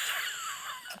 Yay!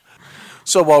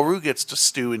 so while Rue gets to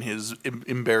stew in his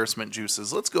embarrassment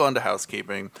juices, let's go on to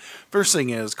housekeeping. First thing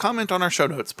is, comment on our show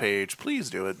notes page. Please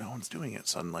do it. No one's doing it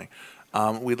suddenly.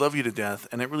 We love you to death,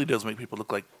 and it really does make people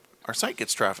look like our site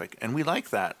gets traffic, and we like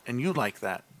that, and you like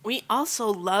that. We also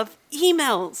love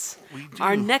emails. We do.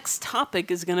 Our next topic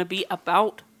is going to be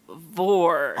about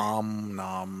vor. Nom,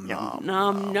 nom.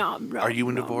 Nom. Are you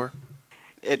into vor?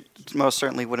 It most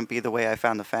certainly wouldn't be the way I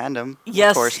found the fandom.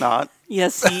 Yes. Of course not.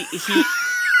 Yes, he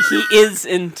is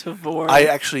into vor. I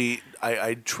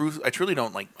truly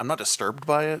don't like. I'm not disturbed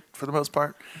by it for the most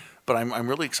part, but I'm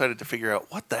really excited to figure out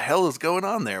what the hell is going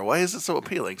on there. Why is it so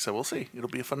appealing? So we'll see. It'll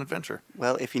be a fun adventure.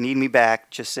 Well, if you need me back,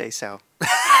 just say so.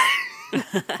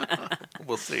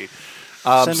 We'll see.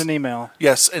 Send an email.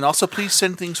 Yes, and also please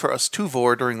send things for us to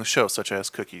vor during the show, such as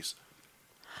cookies.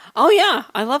 Oh, yeah.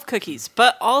 I love cookies.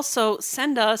 But also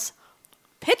send us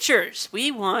pictures.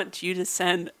 We want you to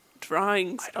send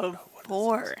drawings of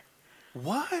 4.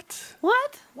 What?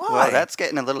 What? Why? Well, that's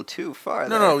getting a little too far.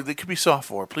 No, they could be soft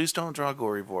vor. Please don't draw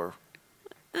gory vor.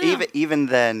 Even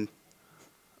then,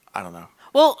 I don't know.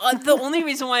 Well, the only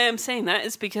reason why I'm saying that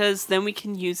is because then we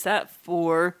can use that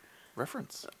for...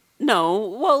 Reference. No,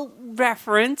 well,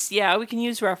 reference. Yeah, we can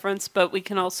use reference, but we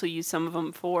can also use some of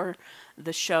them for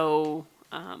the show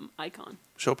icon.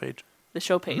 Show page. The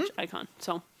show page icon.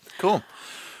 So Cool.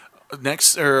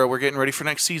 We're getting ready for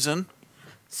next season.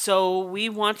 So we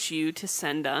want you to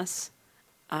send us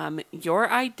your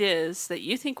ideas that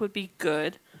you think would be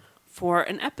good for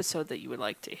an episode that you would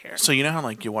like to hear. So you know how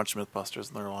like you watch Mythbusters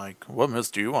and they're like, "What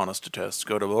myths do you want us to test?"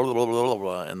 Go to blah blah blah blah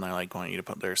blah, and they like want you to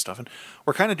put their stuff in.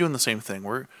 We're kind of doing the same thing.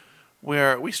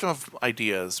 We still have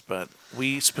ideas, but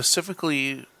we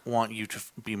specifically want you to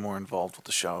be more involved with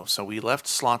the show. So we left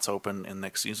slots open in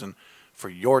next season for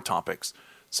your topics.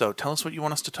 So tell us what you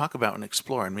want us to talk about and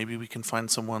explore, and maybe we can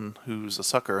find someone who's a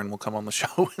sucker and will come on the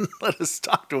show and let us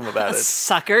talk to him about it.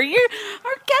 Sucker, our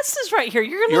guest is right here.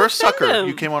 You're a sucker. Him.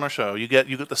 You came on our show. You get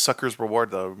the sucker's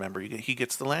reward though. Remember, he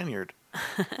gets the lanyard.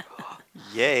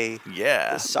 Yay!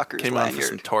 Yeah, the sucker's came lanyard. on for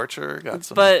some torture. Got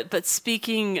some. But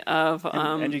speaking of,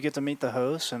 and you get to meet the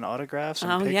hosts and autographs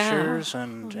and pictures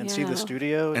and see the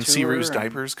studio and see Rue's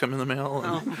diapers come in the mail.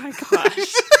 Oh my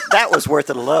gosh, that was worth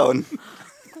it alone.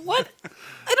 What?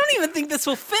 I don't even think this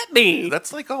will fit me.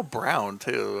 That's like all brown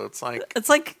too. It's to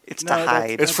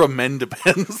hide. It's from Men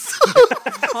Depends.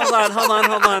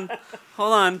 Hold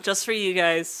on, just for you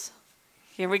guys.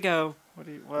 Here we go.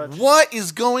 What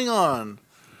is going on?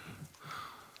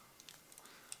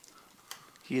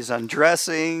 He's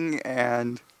undressing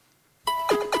and...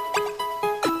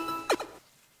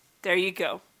 There you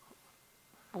go.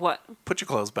 What? Put your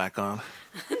clothes back on.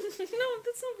 No, that's not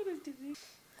what I'm doing.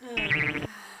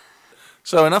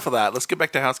 So enough of that. Let's get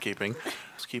back to housekeeping.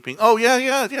 Oh,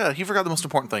 yeah. He forgot the most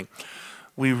important thing.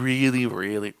 We really,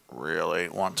 really, really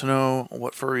want to know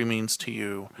what furry means to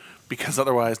you, because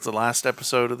otherwise the last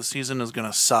episode of the season is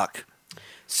going to suck.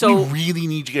 So we really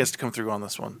need you guys to come through on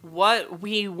this one. What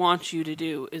we want you to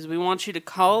do is we want you to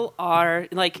call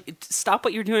stop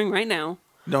what you're doing right now.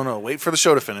 No, wait for the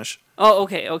show to finish. Oh,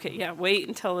 okay, yeah. Wait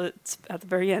until it's at the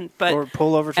very end. But or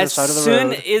pull over to the side of the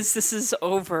road. As soon as this is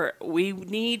over, we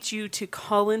need you to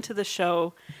call into the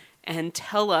show and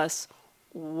tell us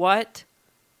what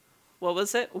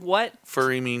was it? What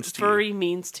furry means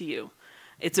to you.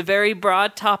 It's a very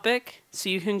broad topic, so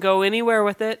you can go anywhere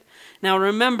with it. Now,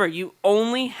 remember, you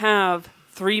only have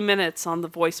 3 minutes on the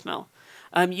voicemail.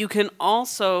 You can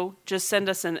also just send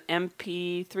us an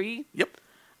MP3. Yep.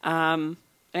 And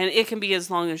it can be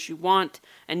as long as you want,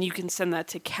 and you can send that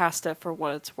to Casta for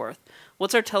what it's worth.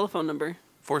 What's our telephone number?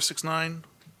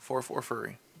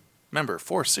 469-44-FURRY. Remember,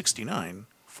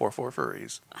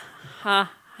 469-44-FURRIES.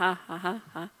 Ha, ha, ha, ha,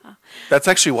 ha, ha. That's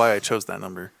actually why I chose that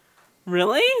number.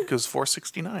 Really? Because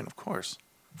 469, of course.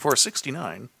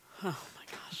 469. Oh, my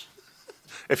gosh.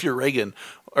 If you're Reagan,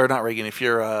 or not Reagan, if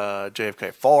you're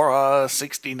JFK,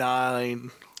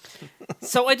 469.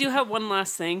 So I do have one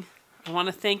last thing. I want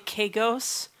to thank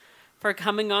Kagos for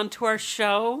coming on to our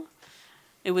show.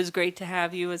 It was great to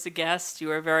have you as a guest.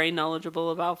 You are very knowledgeable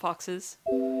about foxes.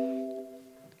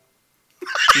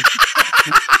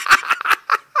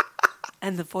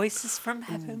 And the voices from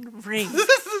heaven ring.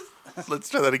 Let's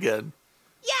try that again.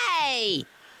 Yay!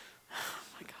 Oh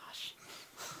my gosh.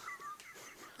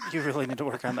 You really need to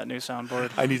work on that new soundboard.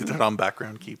 I need to turn on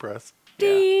background key press.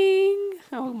 Ding!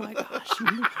 Oh my gosh.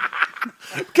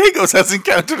 Kagos has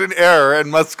encountered an error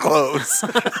and must close.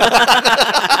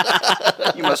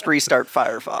 You must restart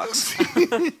Firefox.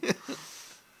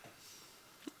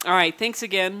 All right. Thanks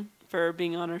again for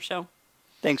being on our show.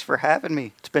 Thanks for having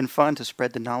me. It's been fun to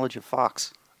spread the knowledge of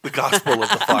fox. The gospel of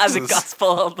the foxes. The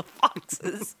gospel of the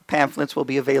foxes. Pamphlets will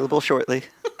be available shortly.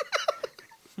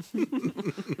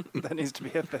 That needs to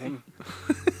be a thing.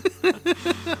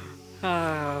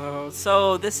 Oh,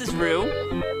 so this is Rue.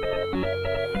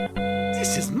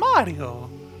 This is Mario.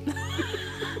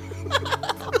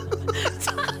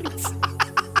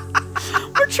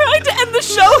 We're trying to end the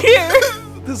show here.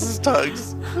 This is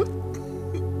Tugs.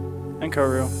 And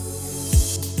Koru.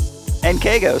 And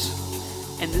Kagos.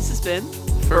 And this has been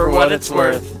For What It's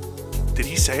Worth. Did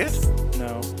he say it?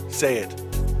 No. Say it.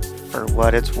 For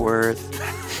what it's worth.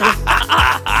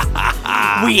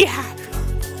 We have your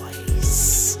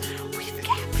voice. We've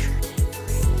captured it.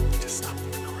 Just stop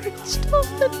the recording. Stop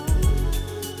it.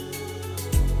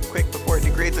 Quick, before it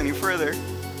degrades any further.